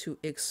try to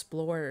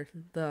explore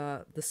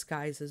the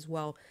skies as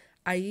well.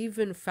 I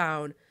even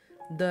found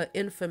the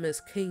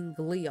infamous King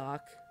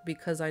Gleeok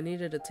because I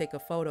needed to take a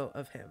photo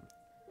of him.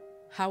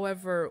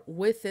 However,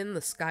 within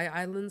the Sky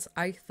Islands,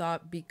 I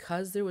thought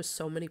because there was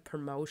so many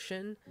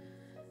promotion,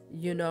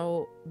 you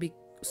know,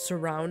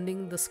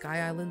 surrounding the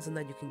Sky Islands, and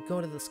that you can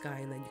go to the sky,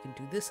 and that you can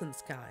do this in the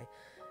sky,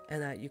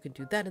 and that you can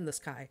do that in the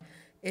sky.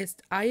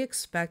 I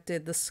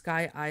expected the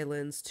Sky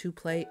Islands to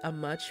play a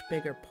much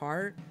bigger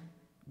part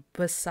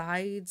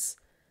besides,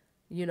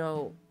 you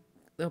know,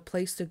 a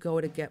place to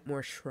go to get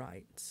more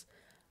shrines.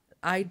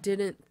 I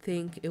didn't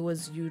think it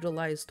was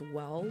utilized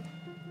well.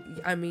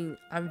 I mean,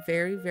 I'm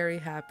very, very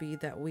happy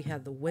that we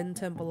had the Wind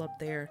Temple up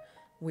there.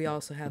 We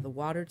also had the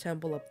Water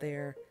Temple up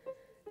there.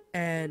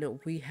 And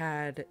we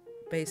had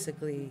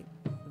basically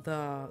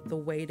the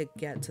way to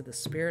get to the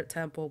Spirit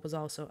Temple was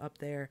also up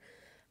there.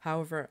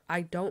 However,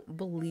 I don't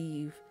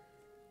believe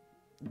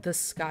the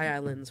Sky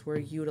Islands were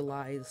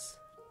utilized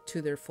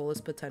to their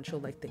fullest potential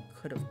like they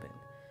could have been.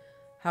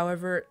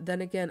 However,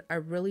 then again, I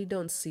really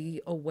don't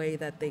see a way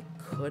that they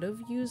could have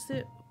used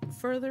it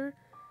further.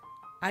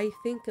 I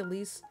think at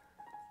least,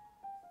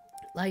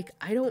 like,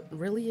 I don't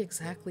really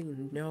exactly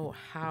know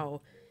how.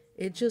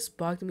 It just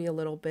bugged me a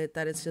little bit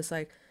that it's just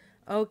like,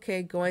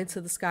 okay, going to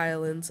the Sky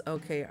Islands,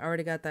 okay, I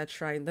already got that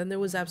shrine. Then there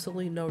was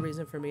absolutely no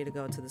reason for me to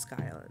go to the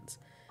Sky Islands.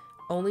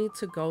 Only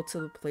to go to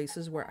the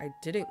places where I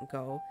didn't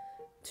go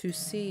to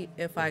see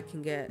if I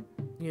can get,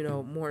 you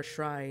know, more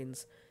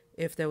shrines,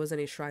 if there was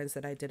any shrines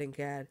that I didn't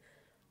get,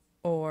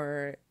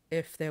 or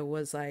if there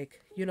was,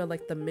 like, you know,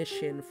 like the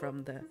mission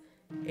from the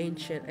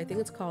ancient, I think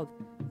it's called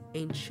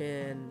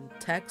ancient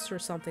texts or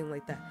something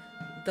like that.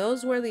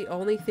 Those were the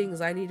only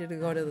things I needed to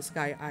go to the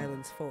Sky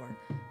Islands for,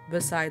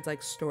 besides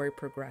like story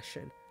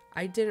progression.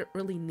 I didn't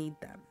really need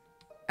them.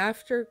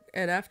 After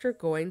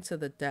going to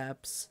the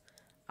depths,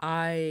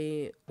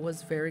 I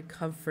was very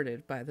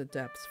comforted by the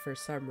depths for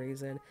some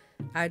reason.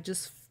 I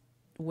just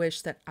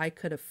wish that I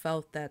could have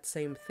felt that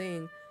same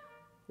thing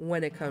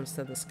when it comes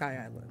to the Sky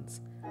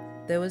Islands.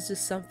 There was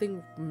just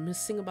something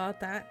missing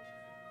about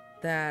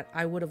that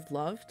I would have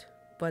loved,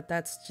 but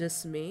that's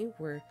just me.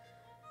 Where,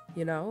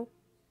 you know,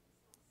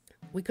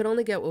 we could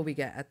only get what we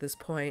get at this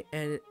point,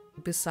 and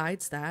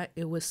besides that,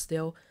 it was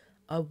still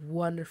a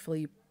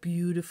wonderfully,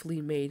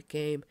 beautifully made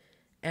game,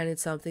 and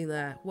it's something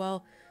that,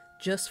 well,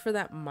 just for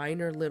that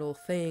minor little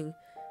thing,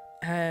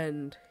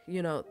 and,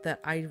 you know,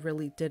 that I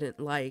really didn't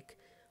like,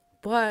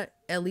 but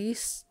at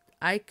least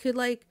I could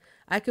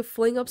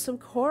fling up some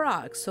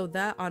Korok, so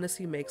that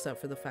honestly makes up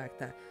for the fact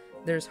that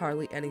there's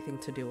hardly anything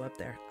to do up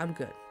there. I'm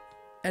good.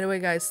 Anyway,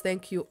 guys,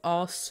 thank you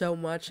all so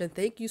much, and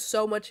thank you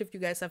so much if you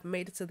guys have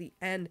made it to the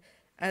end.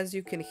 As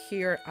you can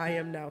hear, I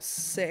am now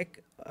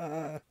sick.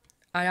 I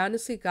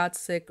honestly got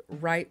sick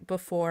right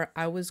before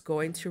I was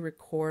going to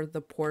record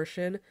the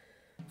portion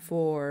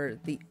for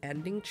the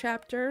ending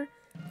chapter,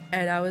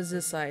 and I was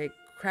just like,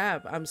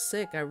 crap, I'm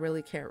sick. I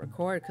really can't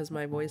record because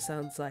my voice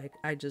sounds like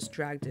I just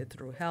dragged it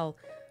through hell.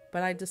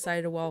 But I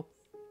decided, well,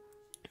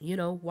 you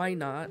know, why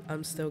not?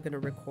 I'm still gonna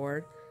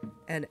record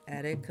and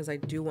edit because I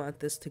do want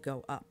this to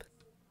go up.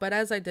 But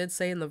as I did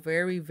say in the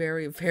very,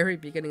 very, very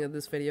beginning of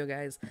this video,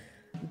 guys,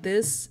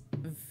 This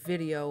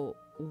video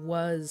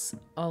was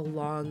a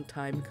long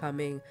time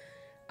coming.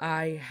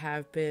 I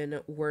have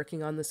been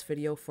working on this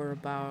video for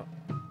about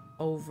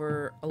a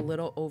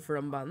little over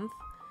a month.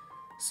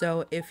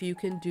 So if you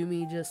can do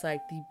me just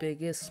like the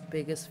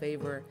biggest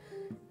favor,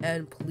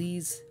 and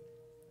please,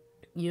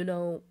 you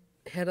know,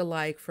 hit a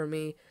like for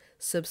me,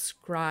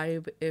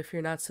 subscribe if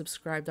you're not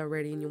subscribed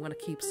already and you want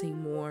to keep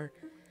seeing more.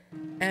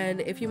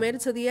 And if you made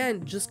it to the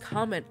end, just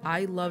comment,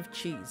 I love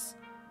cheese.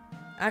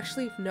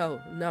 Actually, no,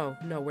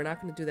 we're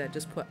not going to do that.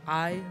 Just put,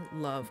 I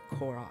love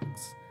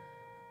Koroks.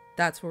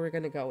 That's what we're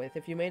going to go with.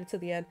 If you made it to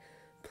the end,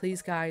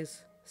 please,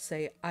 guys,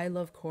 say, I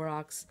love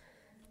Koroks,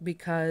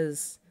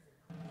 because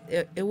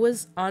it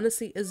was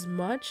honestly, as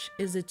much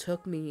as it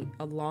took me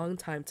a long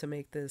time to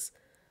make this,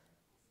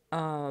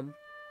 I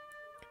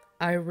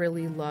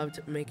really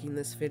loved making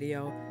this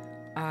video.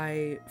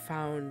 I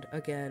found,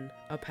 again,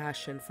 a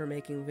passion for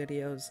making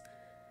videos,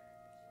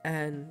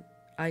 and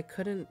I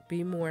couldn't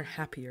be more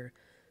happier.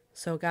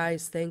 So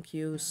guys, thank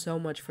you so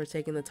much for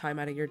taking the time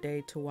out of your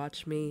day to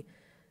watch me.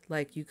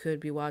 Like, you could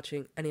be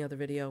watching any other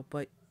video,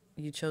 but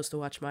you chose to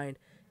watch mine,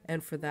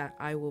 and for that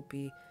I will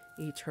be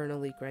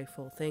eternally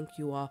grateful. Thank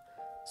you all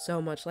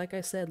so much. Like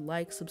I said,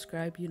 like,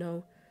 subscribe, you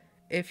know,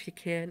 if you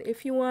can.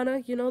 If you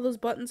wanna, you know, those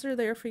buttons are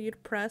there for you to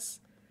press.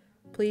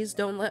 Please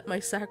don't let my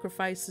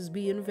sacrifices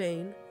be in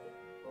vain.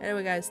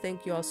 Anyway, guys,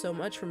 thank you all so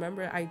much.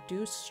 Remember, I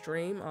do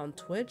stream on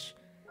Twitch,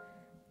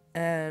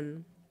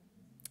 and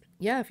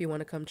yeah, if you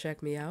want to come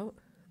check me out,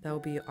 that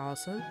would be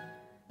awesome.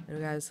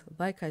 And guys,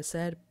 like I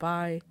said,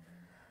 bye.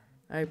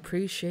 I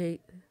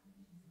appreciate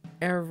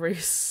every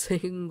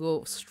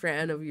single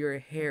strand of your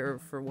hair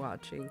for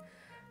watching,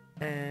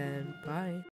 and bye.